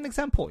just giving an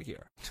example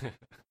here,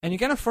 and you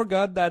kind of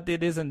forgot that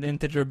it is an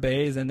integer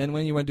base, and then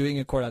when you were doing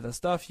a core data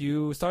stuff,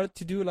 you started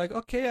to do like,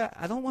 okay,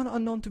 I don't want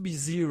unknown to be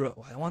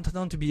 0, I want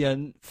unknown to be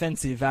a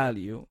fancy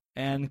value,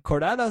 and core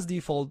data's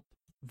default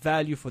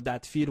value for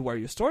that field where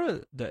you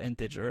store the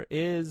integer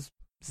is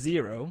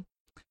 0,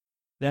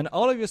 then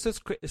all of your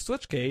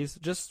switch case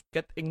just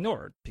get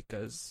ignored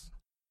because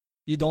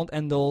you don't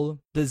handle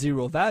the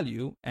 0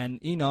 value,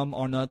 and enum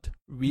are not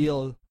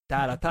real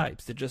data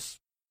types. They're just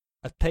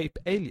a type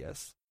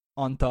alias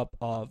on top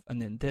of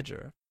an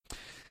integer.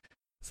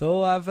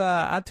 So I've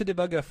had to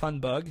debug a fun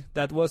bug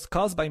that was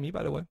caused by me,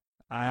 by the way.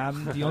 I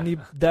am the only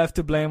dev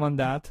to blame on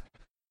that.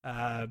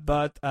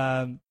 But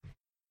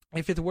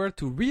if it were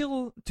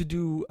to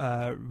do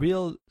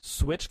real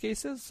switch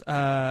cases,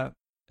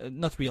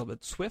 not real,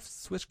 but Swift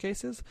switch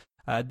cases,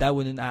 that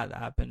wouldn't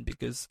happen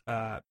because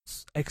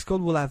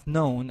Xcode will have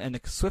known, and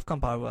the Swift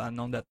compiler will have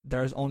known that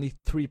there's only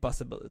 3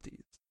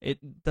 possibilities.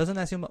 It doesn't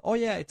assume, oh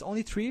yeah, it's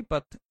only 3,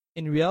 but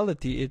in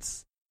reality,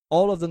 it's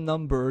all of the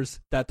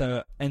numbers that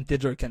an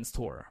integer can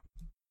store.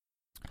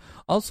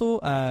 Also,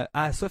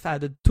 Swift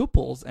added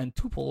tuples, and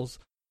tuples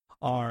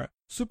are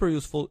super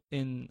useful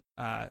in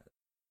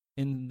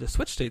the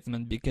switch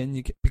statement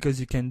because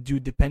you can do,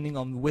 depending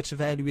on which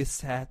value is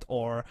set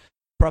or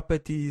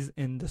properties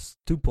in the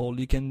tuple,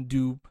 you can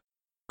do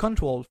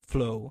control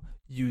flow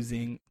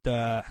using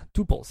the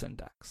tuple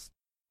syntax.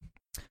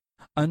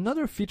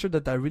 Another feature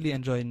that I really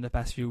enjoyed in the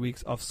past few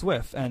weeks of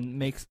Swift and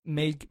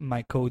make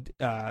my code,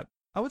 I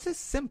would say,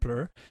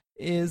 simpler,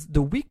 is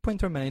the weak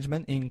pointer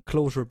management in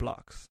closure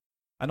blocks.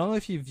 I don't know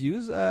if you've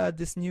used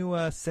this new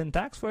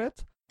syntax for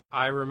it.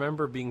 I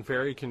remember being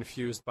very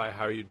confused by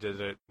how you did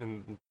it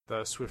in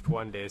the Swift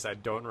 1 days. I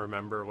don't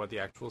remember what the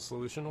actual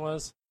solution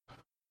was.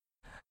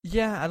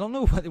 Yeah, I don't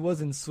know what it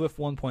was in Swift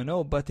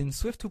 1.0, but in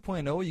Swift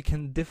 2.0, you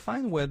can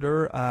define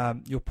whether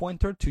your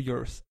pointer to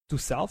your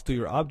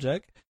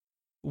object,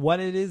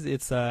 what it is.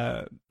 It's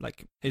a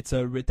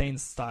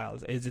retained style.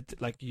 Is it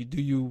like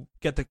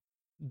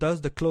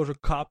does the closure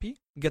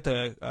get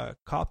a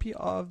copy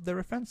of the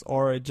reference,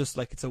 or just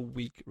like it's a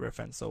weak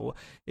reference? So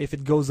if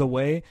it goes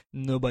away,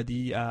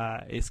 nobody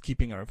is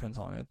keeping a reference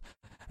on it.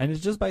 And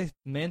it's just by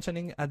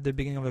mentioning at the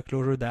beginning of the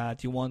closure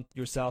that you want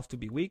yourself to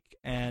be weak,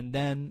 and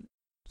then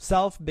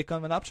self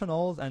become an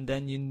optional, and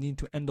then you need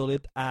to handle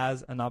it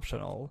as an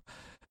optional.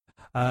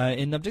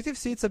 In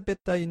Objective-C, it's a bit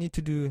you need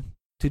to do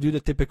the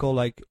typical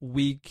like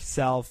weak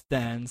self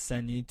dance,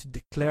 and you need to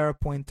declare a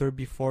pointer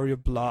before your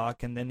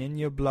block, and then in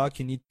your block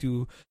you need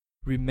to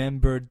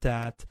remember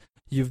that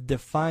you've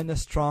defined a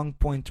strong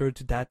pointer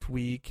to that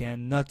weak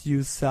and not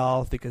use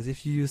self, because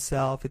if you use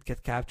self it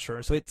gets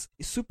captured. So it's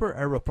super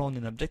error prone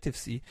in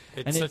Objective-C.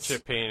 It's such a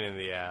pain in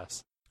the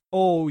ass.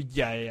 Oh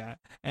yeah.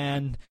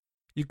 And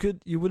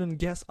you wouldn't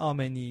guess how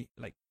many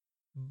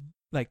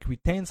like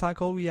retain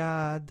cycle we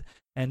had,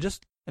 and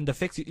just in the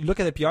fix, you look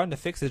at the PR, and the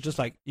fix is just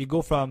like you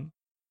go from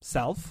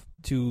self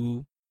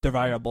to the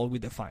variable we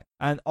define,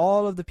 and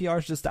all of the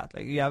PRs just that.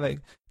 Like you have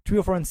like 3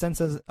 or 4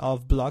 instances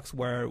of blocks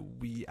where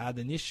we add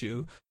an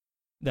issue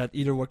that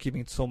either we're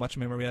keeping so much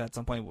memory that at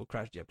some point will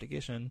crash the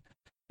application,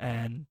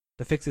 and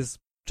the fix is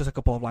just a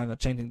couple of lines of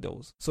changing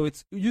those. So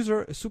it's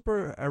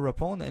super error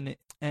prone,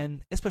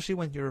 and especially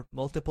when you're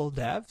multiple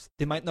devs,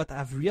 they might not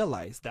have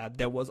realized that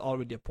there was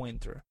already a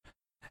pointer.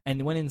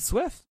 And when in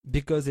Swift,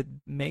 because it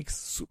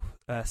makes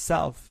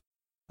self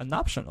an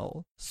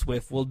optional,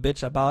 Swift will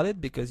bitch about it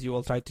because you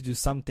will try to do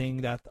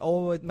something that,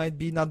 it might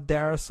be not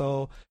there,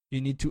 so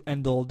you need to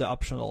handle the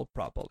optional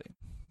properly.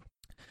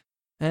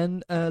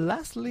 And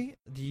lastly,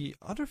 the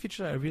other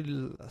feature I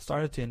really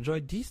started to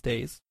enjoy these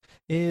days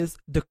is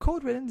the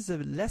code written is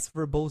less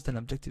verbose than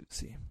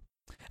Objective-C.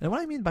 And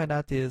what I mean by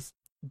that is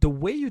the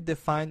way you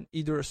define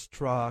either a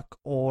struct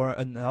or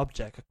an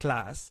object, a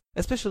class,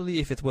 especially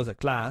if it was a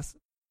class,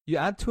 you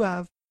had to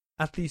have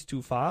at least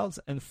 2 files.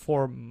 And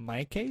for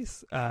my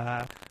case,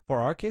 for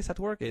our case at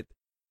work, it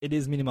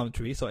is minimum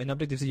 3. So in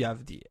Objective-C, you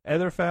have the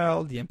header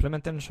file, the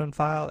implementation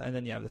file, and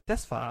then you have the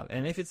test file.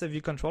 And if it's a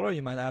view controller,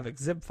 you might have a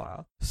zip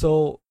file.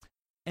 So,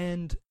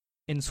 and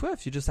in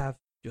Swift, you just have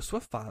your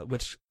Swift file,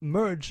 which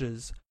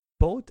merges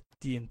both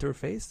the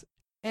interface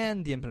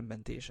and the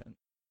implementation.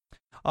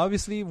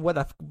 Obviously, what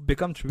I've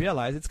become to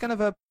realize, it's kind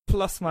of a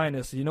plus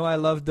minus. I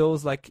love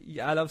those, like,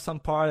 I love some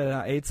part and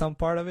I hate some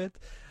part of it.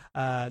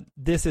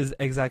 This is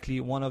exactly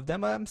one of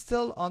them. I'm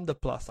still on the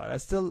plus side. I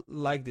still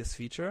like this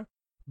feature.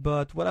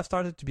 But what I've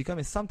started to become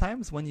is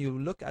sometimes when you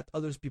look at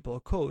other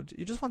people's code,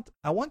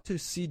 I want to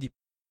see the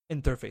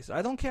interface.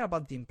 I don't care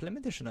about the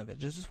implementation of it. I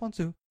just want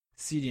to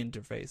see the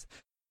interface.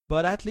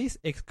 But at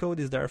least Xcode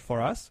is there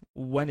for us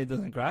when it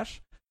doesn't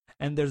crash.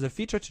 And there's a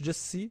feature to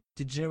just see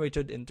the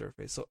generated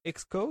interface. So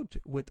Xcode,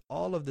 with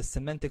all of the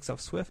semantics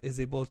of Swift, is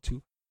able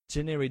to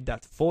generate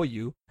that for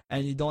you,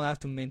 and you don't have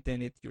to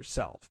maintain it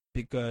yourself,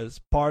 because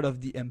part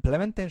of the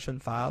implementation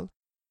file,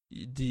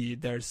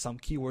 there's some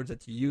keywords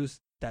that you use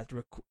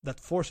that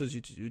forces you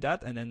to do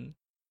that, and then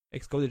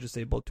Xcode is just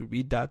able to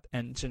read that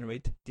and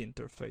generate the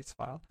interface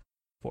file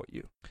for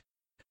you.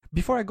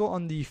 Before I go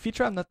on the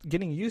feature I'm not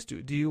getting used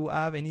to, do you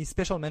have any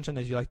special mention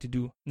that you like to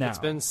do now? It's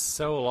been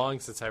so long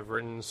since I've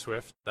written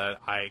Swift that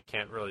I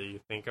can't really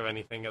think of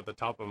anything at the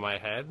top of my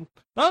head.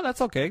 No,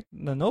 that's okay.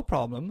 No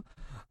problem.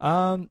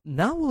 Now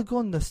we'll go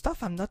on the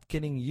stuff I'm not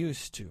getting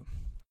used to.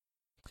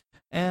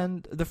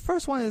 And the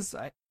first one is,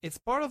 it's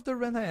part of the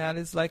rent I had.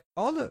 It's like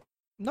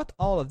not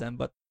all of them,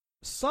 but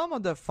some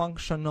of the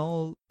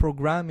functional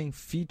programming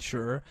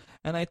feature,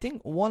 and I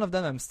think one of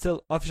them I'm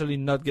still officially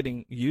not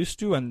getting used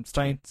to and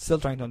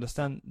still trying to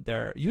understand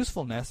their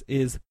usefulness,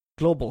 is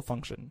global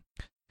function.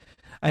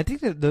 I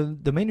think that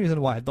the main reason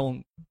why I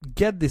don't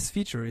get this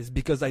feature is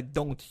because I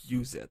don't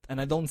use it, and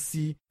I don't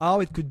see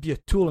how it could be a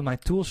tool in my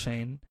tool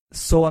chain,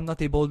 so I'm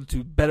not able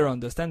to better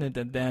understand it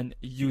and then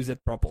use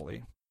it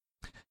properly.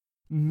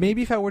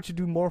 Maybe if I were to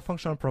do more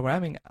functional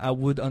programming, I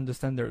would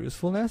understand their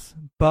usefulness,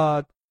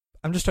 but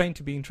I'm just trying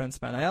to be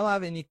transparent. I don't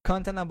have any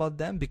content about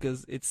them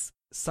because it's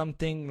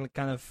something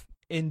kind of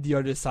in the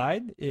other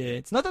side.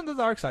 It's not on the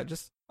dark side,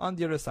 just on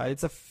the other side.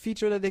 It's a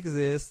feature that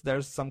exists.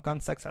 There's some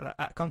concept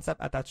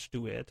attached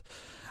to it.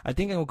 I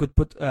think I could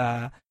put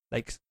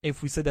Like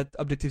if we say that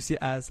Objective-C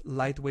has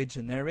lightweight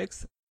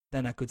generics,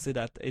 then I could say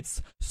that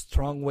it's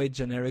strong weight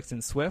generics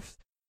in Swift,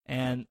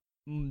 and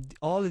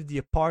all of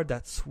the part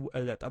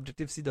that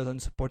Objective-C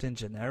doesn't support in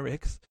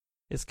generics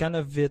is kind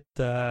of it's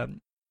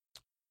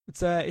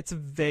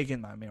vague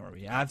in my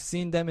memory. I've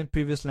seen them in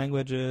previous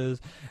languages,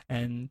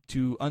 and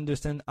to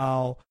understand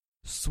how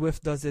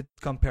Swift does it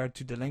compared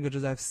to the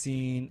languages I've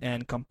seen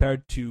and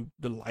compared to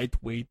the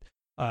lightweight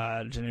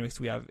generics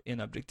we have in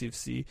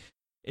Objective-C,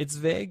 it's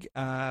vague.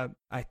 I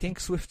think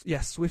Swift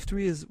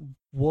 3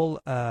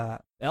 will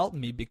help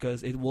me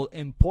because it will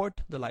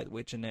import the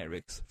lightweight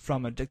generics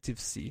from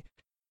Objective-C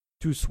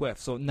to Swift.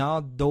 So now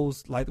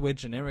those lightweight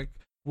generic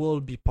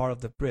will be part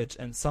of the bridge,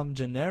 and some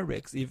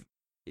generics,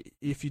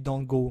 if you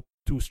don't go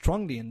too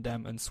strongly in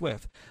them in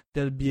Swift,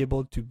 they'll be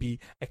able to be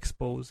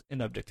exposed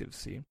in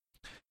Objective-C.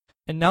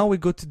 And now we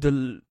go to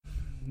the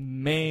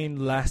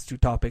main last two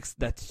topics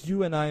that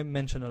you and I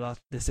mentioned a lot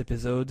this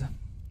episode: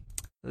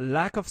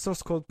 lack of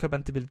source code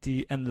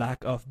compatibility and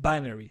lack of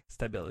binary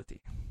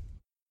stability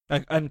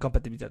and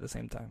compatibility at the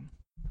same time.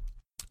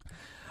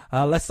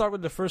 Let's start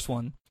with the first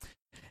one.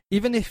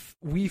 Even if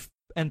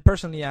and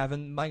personally I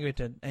haven't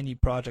migrated any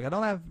project, I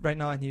don't have right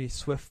now any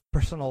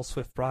personal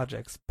Swift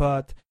projects,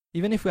 but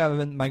even if we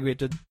haven't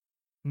migrated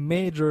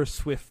major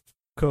Swift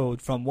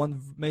code from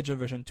one major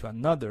version to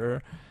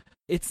another,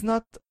 it's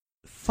not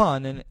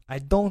fun, and I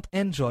don't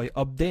enjoy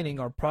updating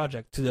our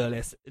project to the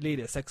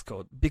latest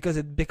Xcode because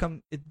it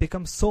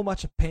becomes so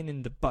much a pain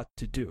in the butt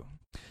to do.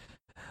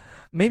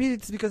 Maybe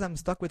it's because I'm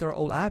stuck with our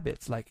old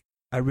habits. Like,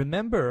 I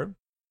remember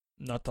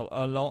not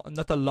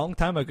a long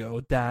time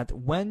ago that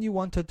when you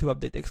wanted to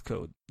update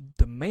Xcode,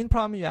 the main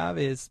problem you have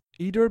is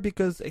either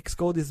because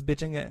Xcode is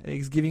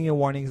giving you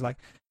warnings like,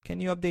 can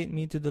you update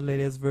me to the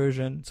latest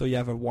version? So you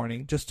have a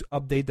warning just to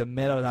update the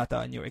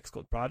metadata in your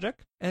Xcode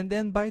project. And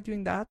then by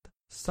doing that,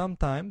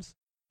 sometimes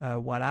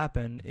what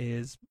happened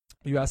is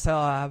you also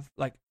have,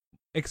 like,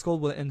 Xcode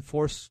will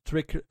enforce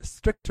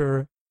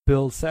stricter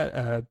build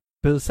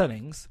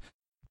settings,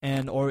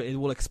 or it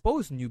will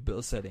expose new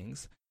build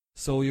settings.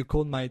 So your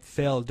code might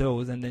fail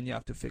those, and then you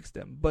have to fix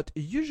them. But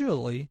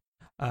usually,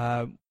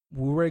 we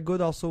were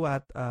good also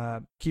at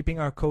keeping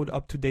our code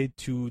up to date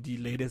to the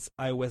latest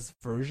iOS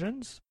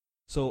versions.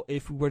 So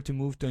if we were to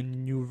move to a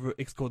new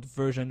Xcode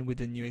version with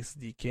the new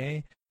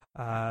SDK,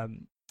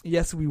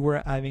 yes, we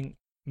were having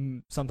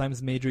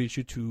sometimes major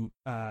issue to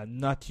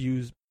not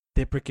use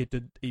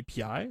deprecated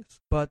APIs.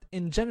 But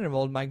in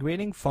general,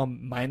 migrating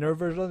from minor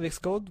version of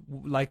Xcode,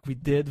 like we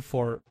did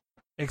for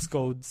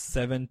Xcode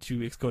 7 to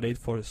Xcode 8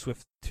 for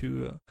Swift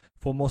 2,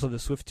 for most of the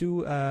Swift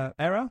 2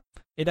 era,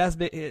 it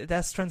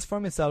has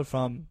transformed itself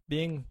from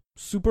being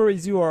super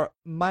easy or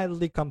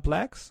mildly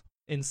complex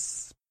in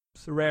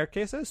rare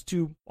cases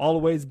to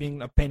always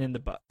being a pain in the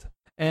butt.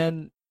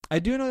 And I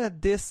do know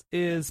that this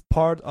is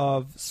part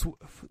of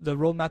the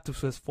roadmap to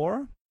Swift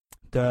 4.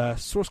 The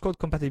source code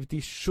compatibility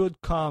should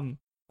come,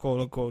 quote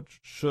unquote,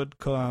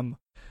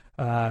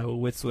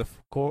 with Swift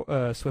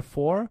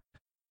 4.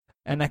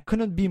 And I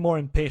couldn't be more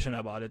impatient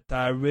about it.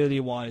 I really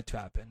want it to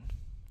happen.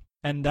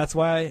 And that's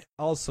why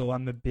also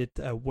I'm a bit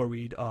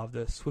worried of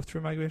the Swift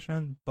 3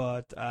 migration,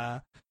 but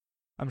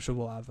I'm sure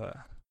we'll have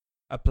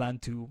a plan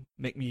to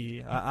make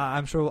me...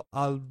 I'm sure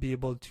I'll be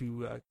able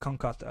to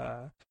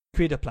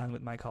create a plan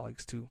with my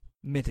colleagues to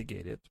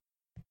mitigate it.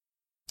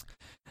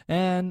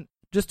 And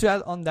just to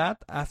add on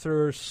that,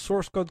 after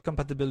source code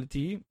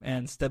compatibility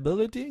and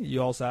stability,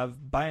 you also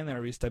have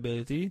binary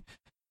stability.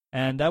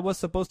 And that was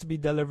supposed to be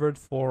delivered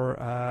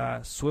for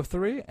Swift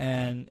 3,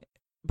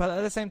 but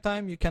at the same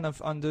time, you kind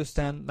of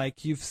understand,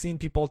 like, you've seen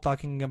people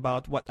talking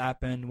about what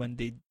happened when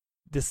they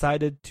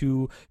decided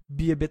to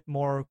be a bit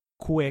more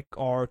quick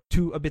or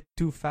a bit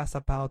too fast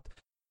about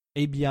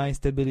ABI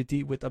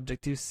stability with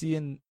Objective-C,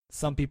 and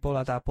some people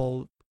at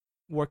Apple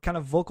were kind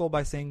of vocal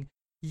by saying,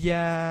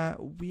 yeah,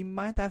 we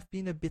might have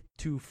been a bit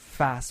too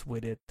fast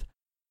with it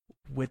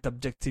with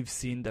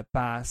Objective-C in the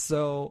past.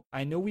 So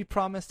I know we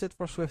promised it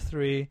for Swift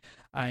 3.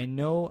 I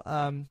know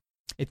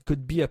it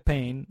could be a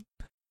pain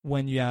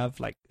when you have,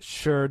 like,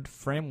 shared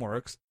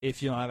frameworks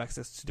if you don't have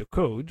access to the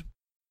code.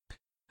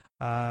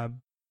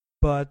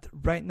 But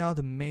right now,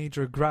 the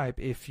major gripe,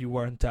 if you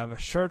want to have a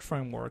shared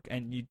framework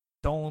and you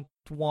don't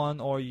want,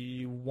 or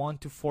you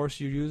want to force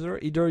your user,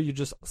 either you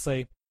just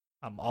say,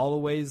 I'm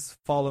always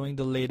following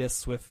the latest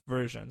Swift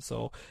version.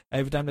 So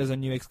every time there's a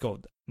new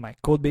Xcode, my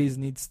code base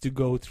needs to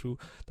go through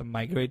the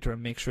migrator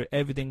and make sure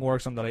everything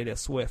works on the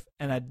latest Swift,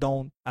 and I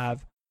don't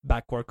have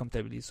backward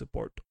compatibility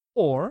support.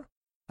 Or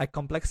I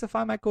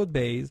complexify my code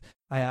base.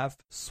 I have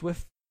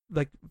Swift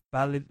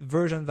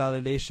version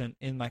validation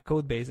in my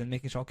code base and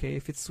making sure, okay,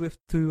 if it's Swift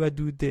 2, I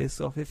do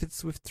this, or if it's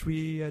Swift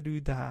 3, I do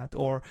that.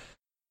 Or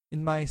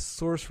in my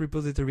source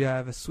repository, I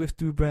have a Swift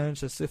 2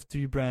 branch, a Swift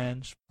 3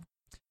 branch.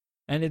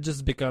 And it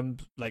just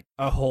becomes like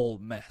a whole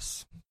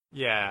mess.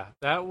 Yeah,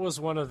 that was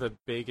one of the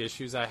big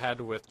issues I had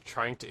with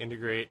trying to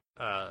integrate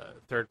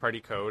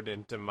third-party code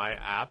into my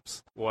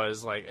apps,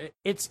 was like,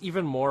 it's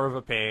even more of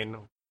a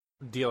pain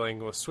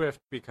dealing with Swift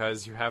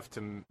because you have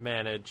to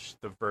manage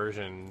the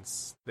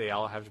versions. They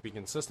all have to be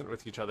consistent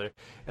with each other.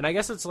 And I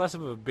guess it's less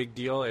of a big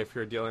deal if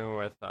you're dealing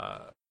with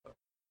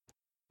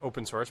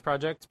open source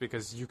projects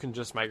because you can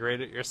just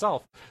migrate it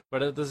yourself.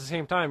 But at the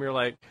same time, you're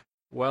like,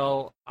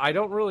 well, I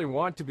don't really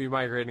want to be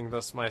migrating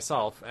this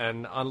myself.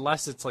 And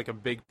unless it's like a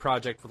big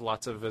project with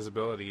lots of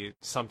visibility,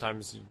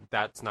 sometimes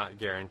that's not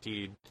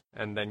guaranteed.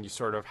 And then you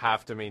sort of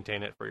have to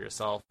maintain it for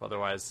yourself.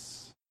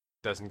 Otherwise,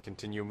 it doesn't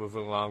continue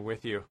moving along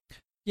with you.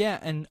 Yeah,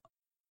 and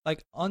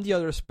like on the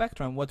other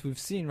spectrum, what we've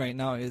seen right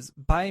now is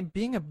by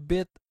being a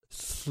bit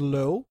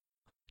slow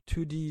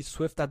to the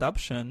Swift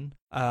adoption,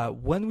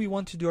 when we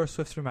want to do our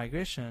Swift 3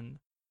 migration,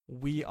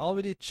 we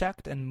already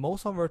checked, and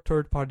most of our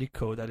third-party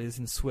code that is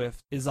in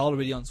Swift is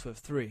already on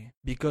Swift 3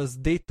 because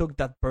they took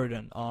that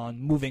burden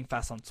on moving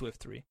fast on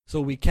Swift 3.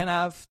 So we can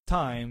have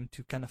time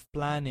to kind of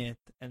plan it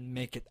and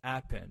make it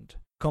happen.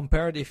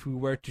 Compared if we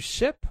were to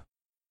ship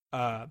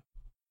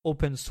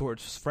open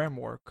source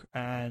framework,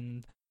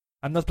 and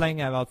I'm not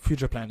playing about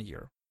future plan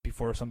here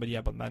before somebody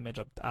about my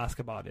job ask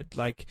about it.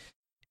 Like,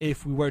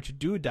 if we were to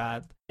do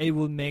that, it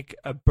will make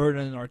a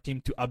burden on our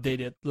team to update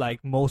it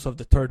like most of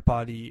the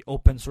third-party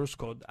open source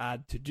code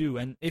had to do.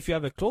 And if you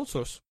have a closed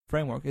source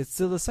framework, it's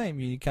still the same.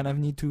 You kind of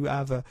need to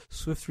have a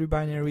Swift 3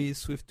 binary,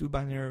 Swift 2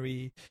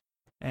 binary,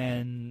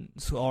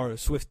 or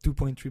Swift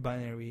 2.3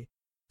 binary.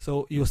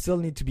 So you'll still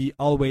need to be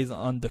always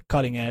on the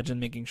cutting edge and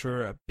making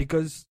sure,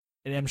 because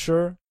I'm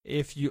sure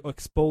if you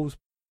expose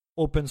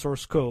open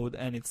source code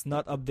and it's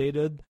not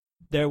updated,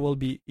 there will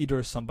be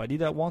either somebody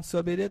that wants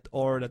to update it,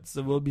 or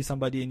there will be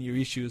somebody in your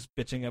issues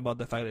bitching about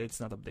the fact that it's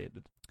not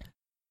updated.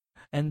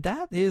 And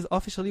that is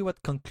officially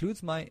what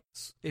concludes my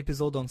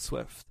episode on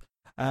Swift.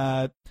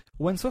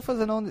 When Swift was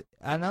announced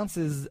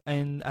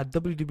at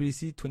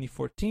WWDC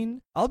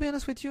 2014, I'll be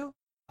honest with you,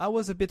 I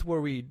was a bit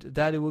worried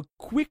that it would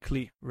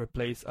quickly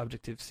replace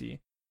Objective-C,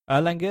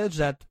 a language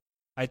that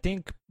I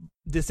think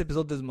this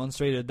episode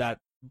demonstrated that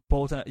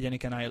both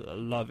Yannick and I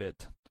love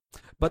it.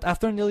 But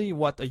after nearly,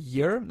 a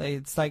year?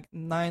 It's like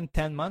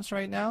 9-10 months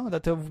right now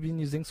that I've been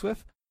using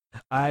Swift.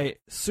 I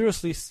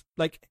seriously,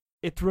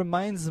 it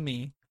reminds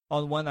me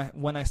on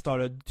when I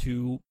started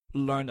to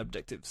learn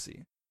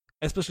Objective-C.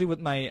 Especially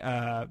with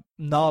my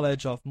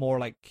knowledge of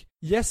more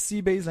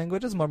C-based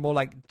languages, more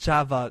like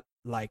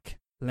Java-like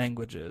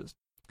languages.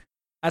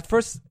 At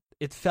first,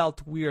 it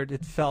felt weird,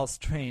 it felt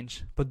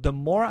strange. But the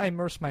more I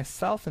immersed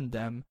myself in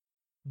them,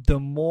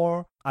 the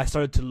more I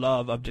started to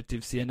love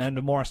Objective-C, and then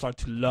the more I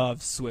started to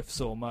love Swift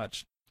so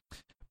much.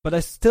 But I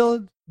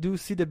still do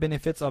see the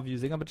benefits of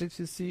using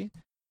Objective-C,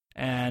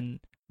 and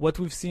what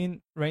we've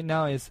seen right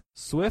now is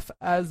Swift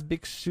has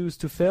big shoes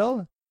to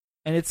fill,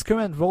 and its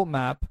current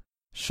roadmap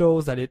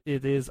shows that it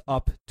is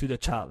up to the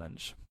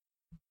challenge.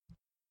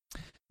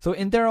 So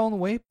in their own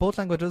way, both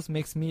languages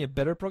makes me a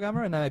better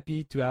programmer, and I'm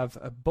happy to have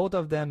both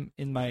of them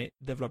in my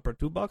developer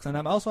toolbox, and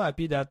I'm also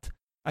happy that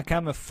I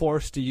kind of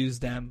forced to use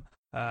them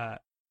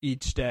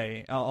each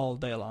day, all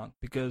day long,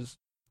 because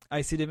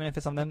I see the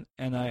benefits of them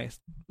and I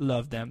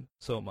love them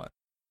so much.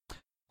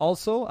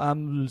 Also,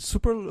 I'm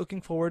super looking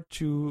forward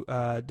to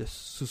the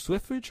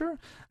Swift future.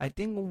 I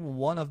think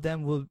one of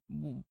the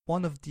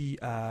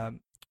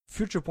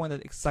future point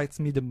that excites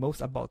me the most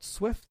about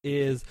Swift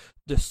is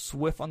the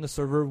Swift on the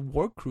server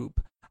work group.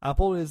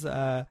 Apple is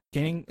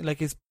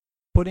is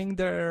putting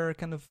their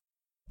kind of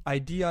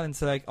idea and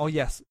say like, oh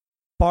yes,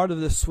 part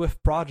of the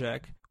Swift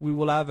project, we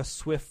will have a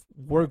Swift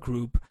work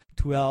group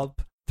to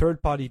help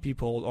third-party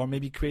people, or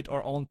maybe create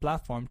our own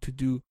platform to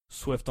do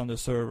Swift on the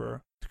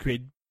server, to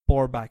create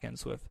more backend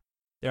Swift.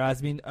 There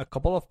has been a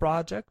couple of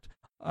projects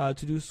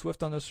to do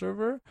Swift on the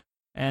server,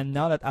 and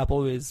now that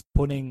Apple is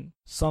putting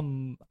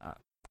some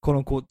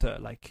quote-unquote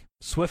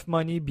Swift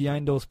money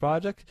behind those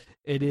projects,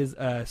 it is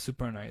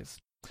super nice.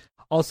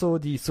 Also,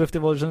 the Swift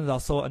Evolution is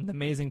also an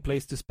amazing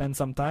place to spend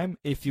some time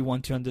if you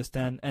want to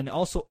understand and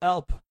also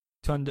help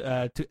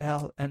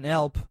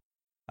help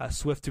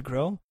Swift to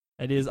grow.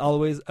 It is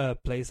always a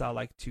place I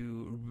like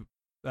to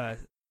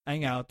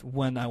hang out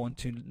when I want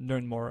to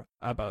learn more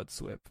about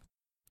Swift.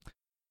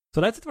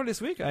 So that's it for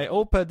this week. I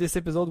hope this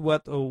episode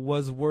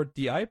was worth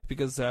the hype,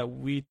 because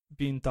we've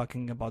been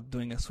talking about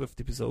doing a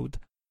Swift episode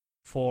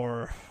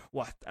for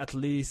at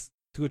least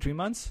 2 or 3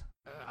 months.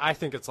 I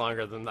think it's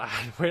longer than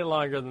that, way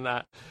longer than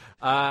that.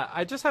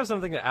 I just have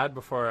something to add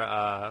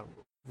before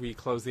we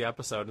close the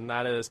episode, and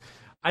that is,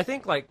 I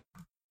think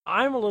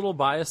I'm a little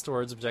biased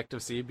towards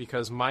Objective-C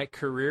because my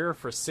career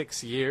for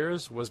 6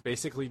 years was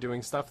basically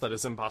doing stuff that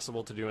is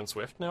impossible to do in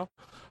Swift now.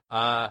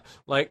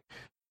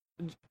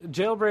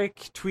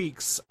 Jailbreak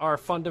tweaks are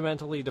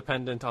fundamentally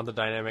dependent on the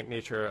dynamic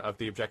nature of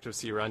the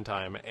Objective-C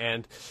runtime,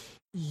 and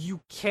you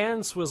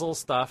can swizzle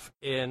stuff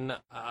in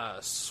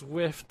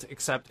Swift,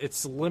 except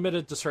it's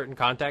limited to certain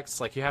contexts.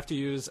 Like, you have to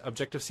use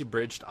Objective-C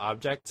bridged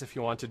objects if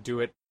you want to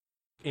do it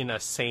in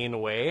a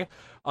sane way.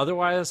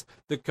 Otherwise,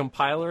 the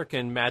compiler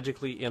can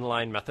magically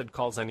inline method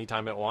calls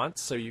anytime it wants,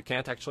 so you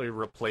can't actually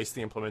replace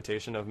the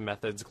implementation of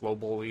methods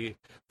globally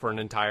for an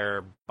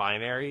entire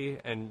binary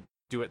and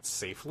do it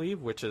safely,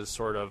 which is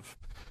sort of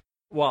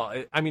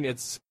I mean,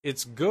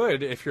 it's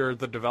good if you're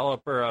the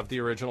developer of the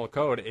original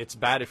code. It's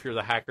bad if you're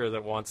the hacker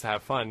that wants to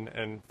have fun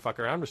and fuck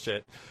around with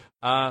shit.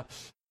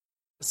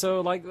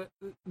 So like,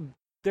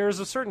 there's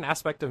a certain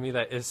aspect of me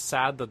that is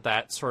sad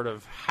that sort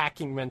of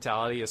hacking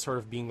mentality is sort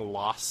of being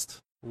lost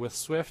with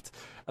Swift.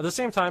 At the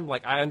same time,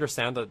 like, I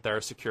understand that there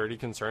are security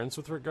concerns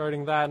with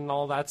regarding that and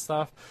all that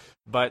stuff,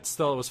 but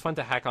still, it was fun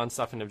to hack on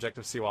stuff in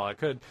Objective-C while I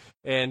could,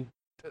 and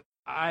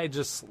I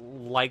just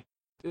like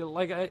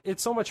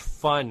it's so much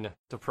fun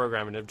to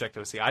program in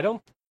Objective-C. I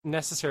don't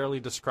necessarily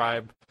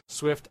describe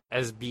Swift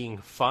as being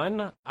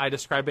fun. I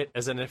describe it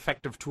as an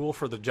effective tool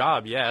for the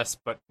job, yes,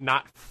 but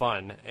not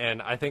fun.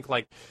 And I think,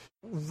 like,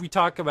 we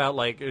talk about,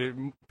 like,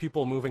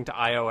 people moving to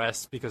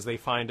iOS because they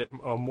find it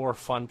a more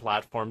fun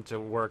platform to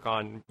work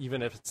on,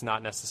 even if it's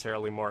not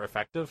necessarily more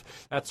effective.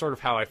 That's sort of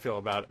how I feel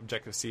about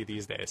Objective-C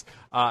these days.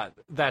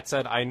 That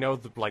said, I know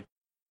that, like,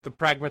 the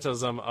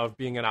pragmatism of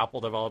being an Apple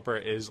developer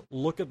is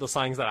look at the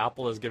signs that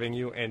Apple is giving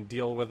you and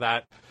deal with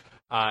that.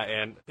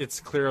 And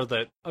it's clear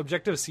that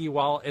Objective-C,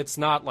 while it's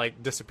not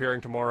like disappearing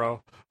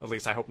tomorrow, at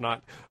least I hope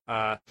not,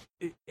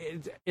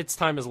 its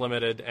time is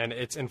limited and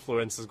its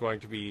influence is going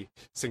to be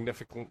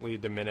significantly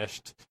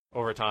diminished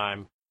over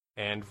time.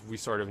 And we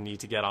sort of need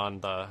to get on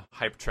the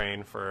hype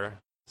train for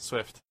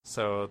Swift.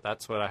 So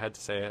that's what I had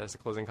to say as a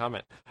closing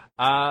comment.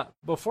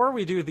 Before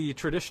we do the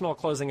traditional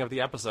closing of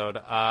the episode,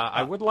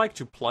 I would like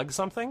to plug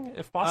something,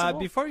 if possible.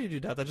 Before you do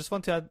that, I just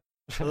want to add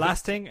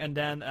last thing, and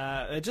then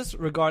just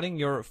regarding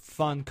your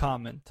fun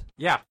comment.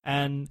 Yeah.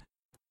 And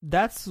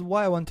that's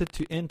why I wanted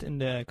to end in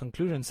the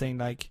conclusion saying,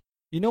 like,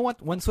 you know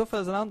what? When Swift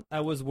was announced,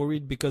 I was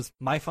worried because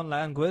my fun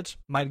language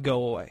might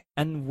go away.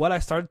 And what I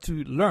started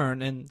to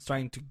learn and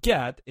trying to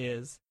get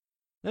is,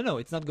 no,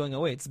 it's not going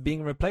away. It's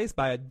being replaced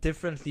by a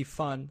differently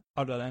fun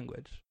other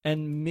language.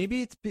 And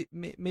maybe it's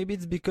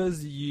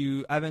because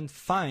you haven't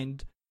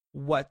found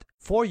what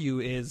for you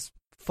is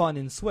fun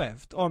in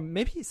Swift, or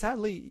maybe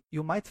sadly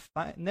you might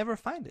never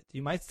find it.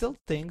 You might still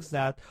think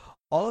that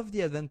all of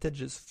the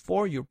advantages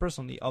for you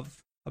personally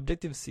of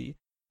Objective-C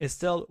is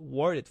still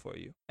worth it for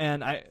you.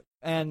 And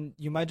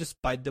you might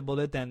just bite the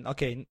bullet and,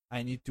 okay,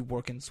 I need to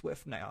work in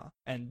Swift now,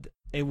 and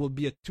it will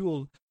be a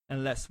tool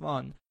and less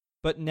fun.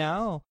 But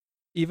now,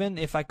 even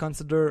if I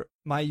consider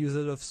my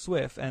usage of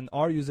Swift and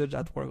our usage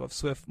at work of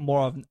Swift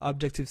more of an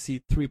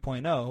Objective-C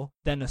 3.0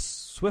 than a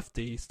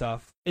Swifty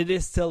stuff, it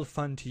is still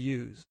fun to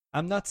use.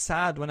 I'm not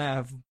sad when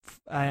I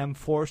am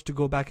forced to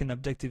go back in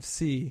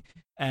Objective-C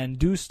and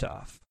do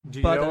stuff.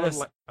 Go ahead.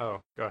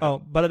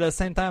 But at the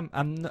same time,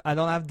 I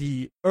don't have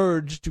the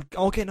urge to,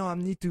 okay, no, I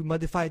need to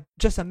modify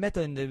just a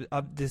method in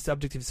this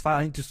Objective-C file.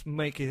 I need to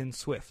make it in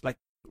Swift. Like,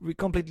 we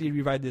completely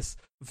rewrite this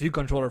view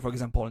controller, for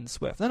example, in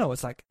Swift. No,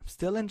 it's like I'm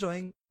still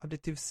enjoying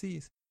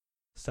Objective-C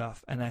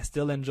stuff, and I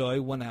still enjoy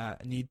when I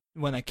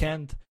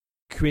can't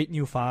create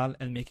new file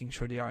and making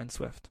sure they are in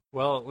Swift.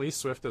 Well, at least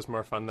Swift is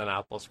more fun than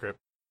AppleScript.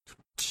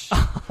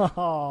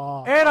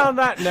 And on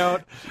that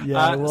note,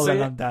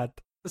 on that.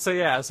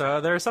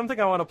 So there's something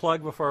I want to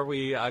plug before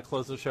we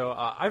close the show.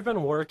 I've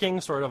been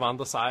working sort of on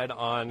the side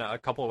on a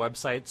couple of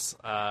websites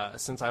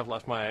since I've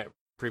left my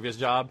previous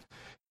job.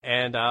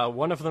 And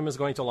one of them is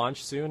going to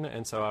launch soon,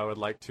 and so I would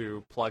like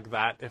to plug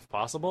that if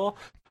possible.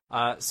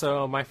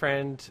 So my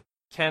friend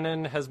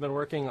Kenan has been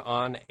working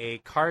on a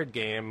card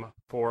game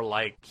for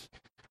like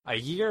a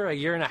year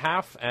and a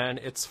half, and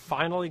it's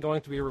finally going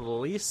to be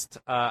released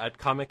at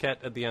Comiket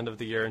at the end of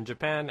the year in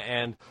Japan,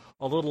 and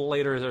a little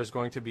later there's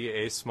going to be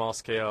a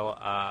small-scale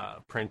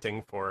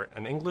printing for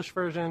an English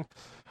version.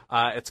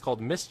 It's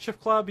called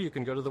Mischief Club. You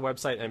can go to the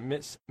website at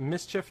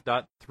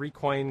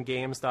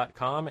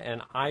mischief.3coingames.com,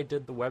 and I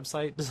did the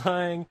website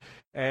design,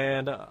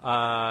 and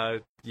go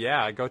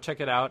check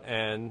it out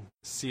and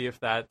see if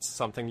that's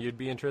something you'd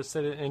be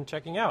interested in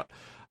checking out.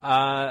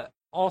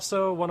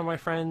 Also, one of my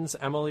friends,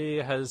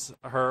 Emily, has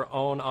her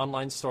own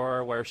online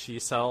store where she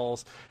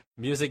sells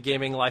music,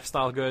 gaming,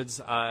 lifestyle goods.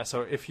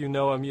 So if you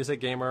know a music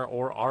gamer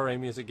or are a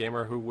music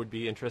gamer who would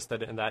be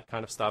interested in that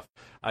kind of stuff,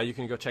 you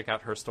can go check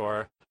out her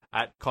store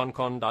at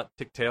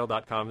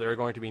concon.tictail.com. There are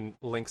going to be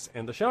links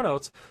in the show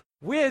notes,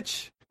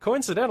 which,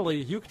 coincidentally,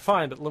 you can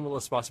find at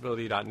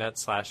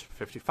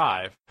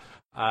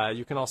limitlesspossibility.net/55.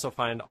 You can also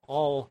find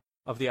all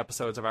of the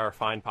episodes of our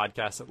fine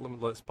podcast at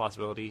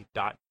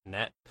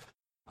limitlesspossibility.net.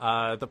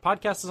 The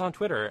podcast is on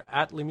Twitter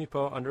at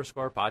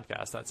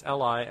limipo_podcast. That's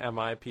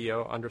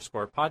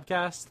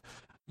LIMIPO_podcast.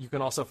 You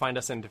can also find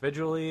us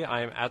individually.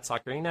 I am at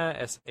Sakurina,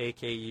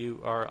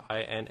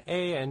 SAKURINA,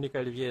 and Nick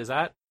Olivier is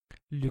at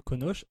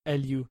Luconouche,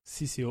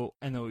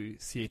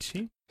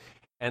 LUCCONOUCHE.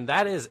 And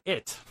that is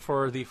it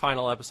for the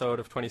final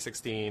episode of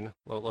 2016,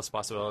 Limitless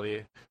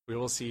Possibility. We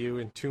will see you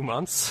in 2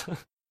 months.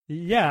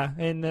 Yeah,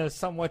 in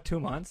somewhat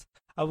 2 months.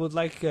 I would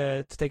like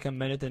to take a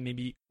minute and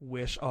maybe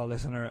wish our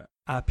listener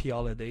happy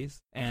holidays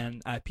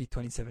and happy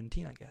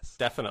 2017, I guess.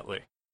 Definitely.